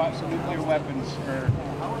have fought nuclear weapons for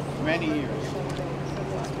many years.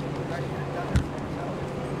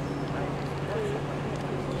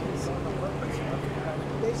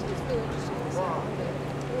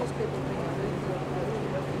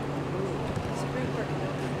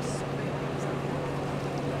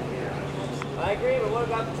 I agree, but what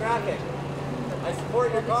about the traffic? I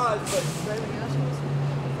support your cause, but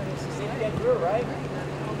you need to get through, right?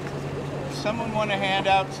 Does someone want to hand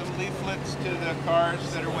out some leaflets to the cars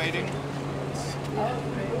that are waiting? Do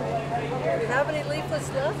we have any leaflets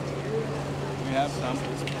left? We have some.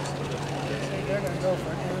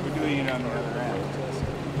 We're doing it on the other end.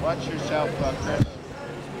 Watch yourself, Chris.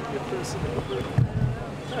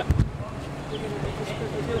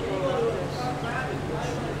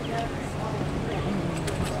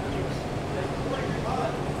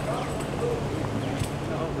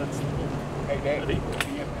 Hey, Dave,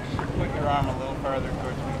 can you put your arm a little further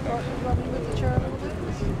towards me? Move the chair a little bit?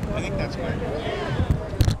 I think that's good.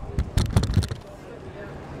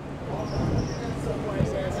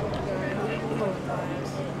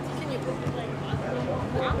 Can you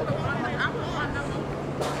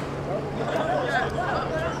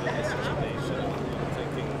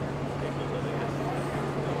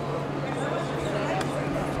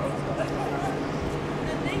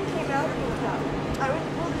I would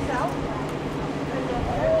pull this out.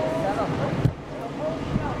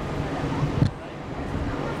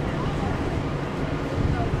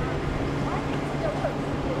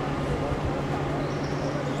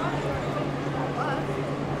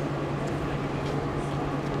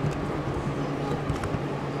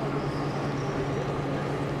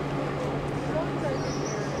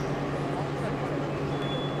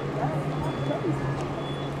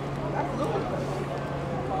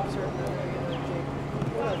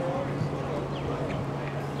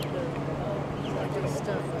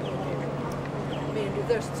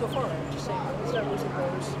 So far, I'm just saying, it's not losing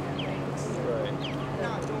those. Right.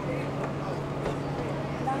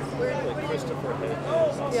 Like Christopher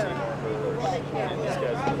Hedges and Sam Burr, these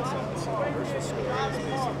guys have been sent some commercial stories. Basically, they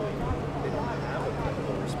don't have a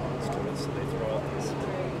medical response to it, so they throw out these lies.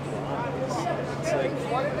 It's like,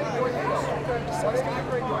 why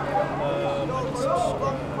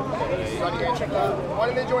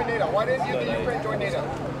didn't they join NATO? Why didn't the Ukraine join NATO?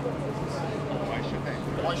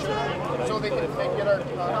 Why should they? So they can get our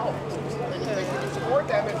help. They can support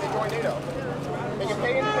them if they join NATO. They can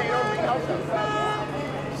pay into NATO and we can help them.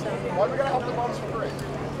 Why are we going to help the bombs for free?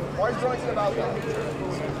 Why is Burlington about that?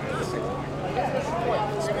 That's the point.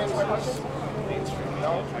 Can you answer my question?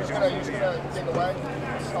 No? You're just gonna get in the way?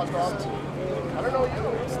 Cause problems? I don't know you.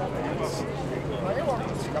 I am on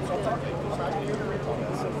this. That's what I'm talking about. I'm asking you to read on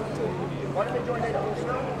this. Why didn't they join NATO?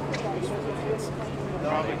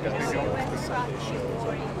 Probably because they don't.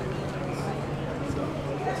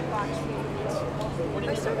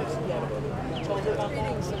 I started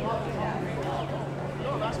reading some. No,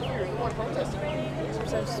 I'm asking you. You're the one protesting.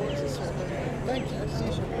 Thank you.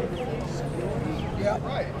 Yeah,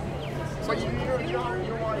 right. So you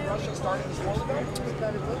don't want Russia starting this war with them?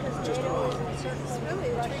 It's really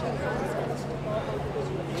intriguing.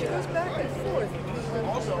 She goes back and forth.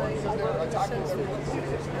 Also, because they're attacking their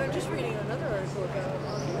I'm just reading another article about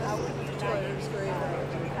how it's very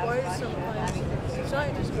why do sometimes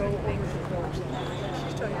scientists go over to courts?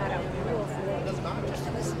 She's talking about the war for it doesn't matter. It's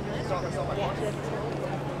about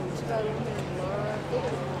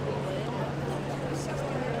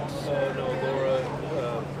oh no, Laura,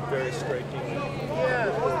 very striking. Yeah.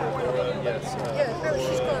 Laura, yes. Yeah, no,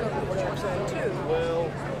 she's gone over to your side too. Well,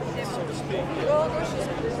 so to speak. Well, no, she's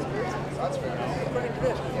according to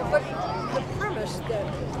this. But the premise that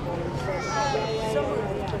someone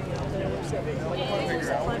was putting out there was that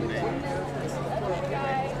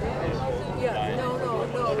yeah, no,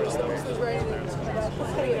 it was the Muslims writing about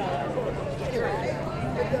the period.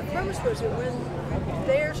 But the premise was that when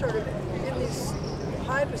they're sort of in these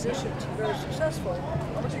high positions, very successful,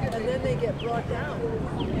 and then they get brought down.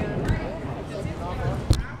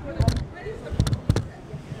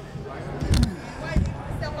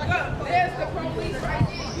 Look, there's the police right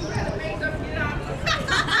there. You gotta make them get out.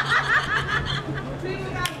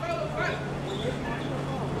 People gotta go first.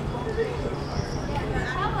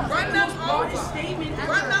 Run them over. Statement.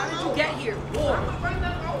 Run them over. How did you get here? War. Run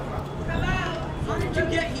them over. Hello. How did you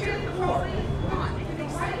get here? War.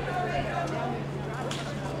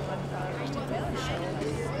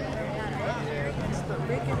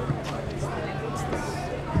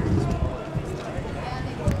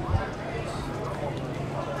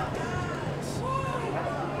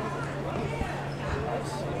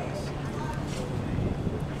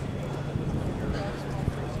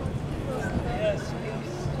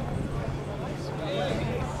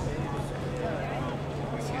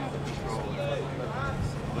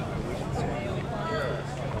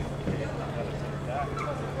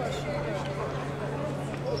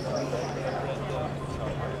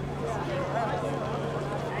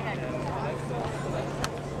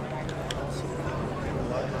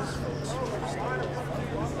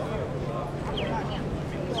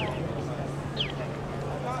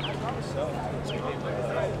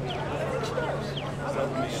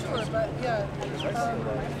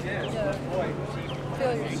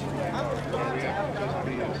 failures.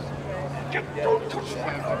 Don't touch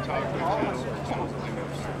that.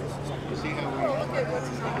 You see how we look at what's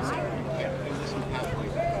his name started. listen halfway.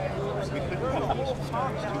 We couldn't really listen.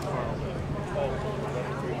 It's too far away.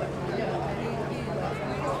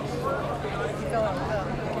 He fell out of hell.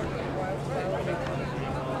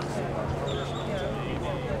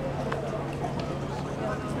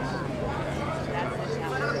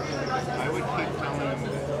 I would keep telling him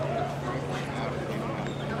that.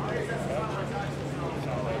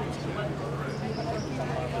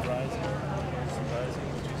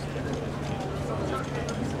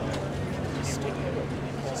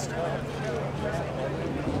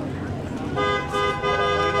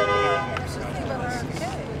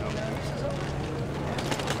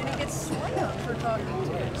 And he gets slammed for talking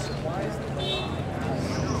to us.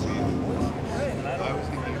 I was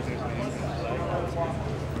thinking if there's an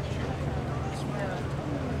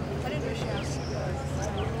I didn't know she asked.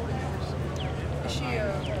 Is she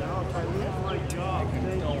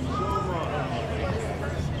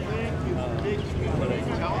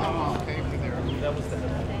tell them I'll pay for their. That was the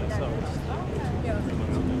headline. So yeah.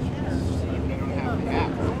 They don't have the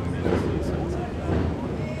app.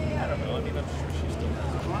 I don't know. I mean, I'm sure she still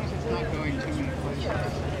has. As long as it's not going too many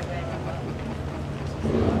places.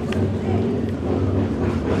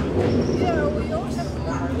 Yeah, we always have to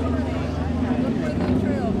look where the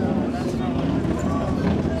trail goes. That's not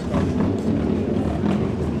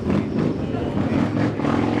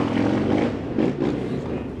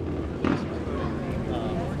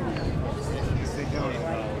They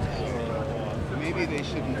don't. Maybe they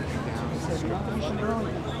shouldn't be down.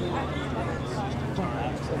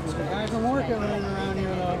 Guys, I'm working around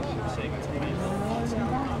here though.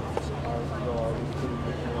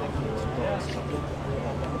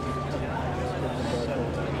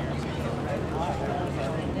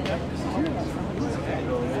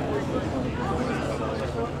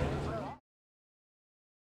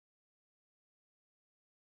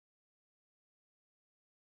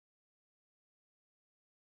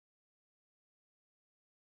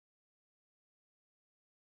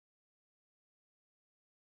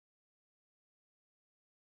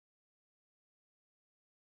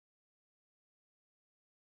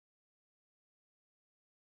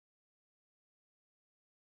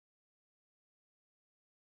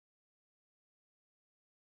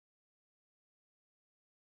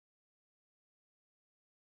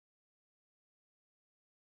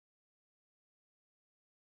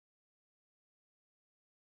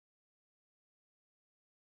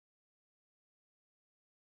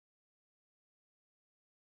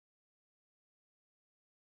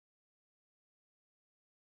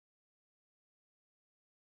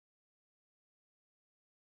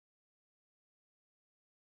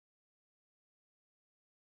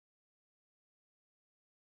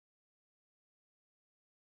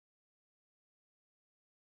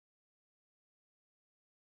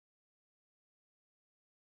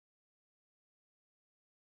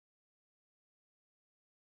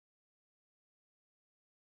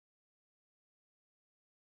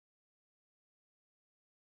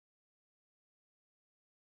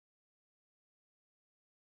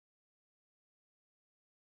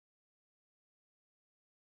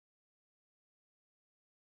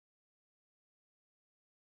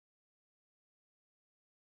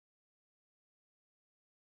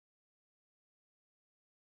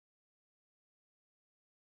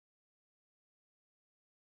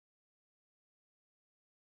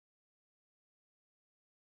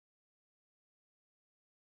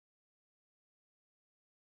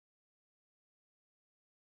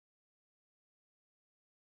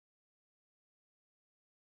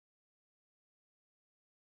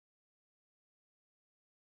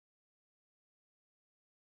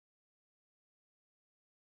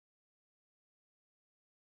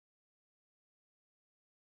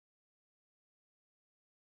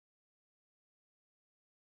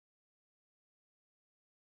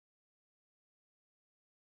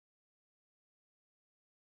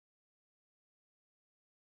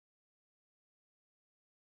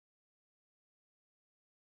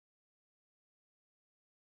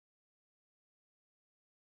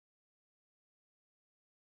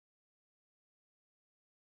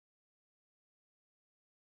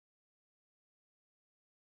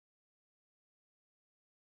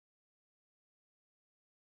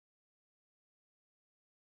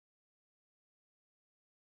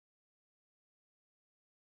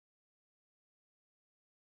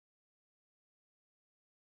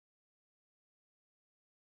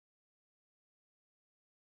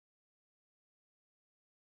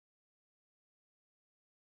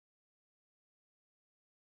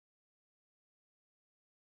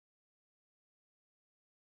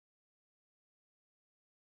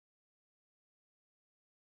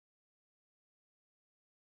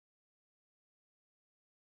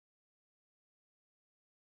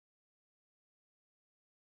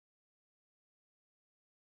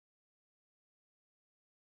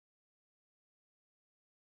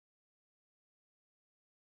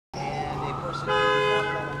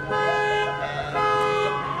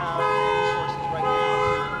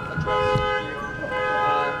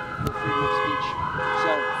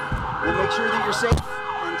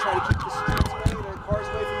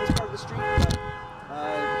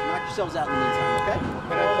 yourselves out in the meantime, okay?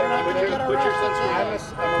 I'm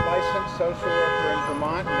a licensed social worker in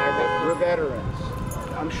Vermont, and I work with veterans.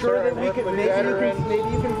 I'm sure that we could, maybe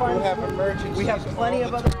you can find who have emergencies. We have plenty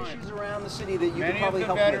of other issues around the city that you can probably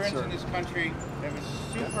help with, sir. Many of the veterans in this country have a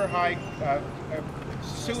super high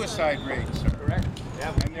suicide rate, sir. Correct.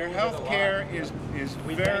 And their health care is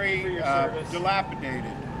very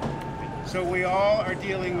dilapidated. So we all are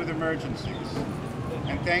dealing with emergencies.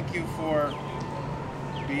 And thank you for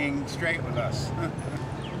being straight with us.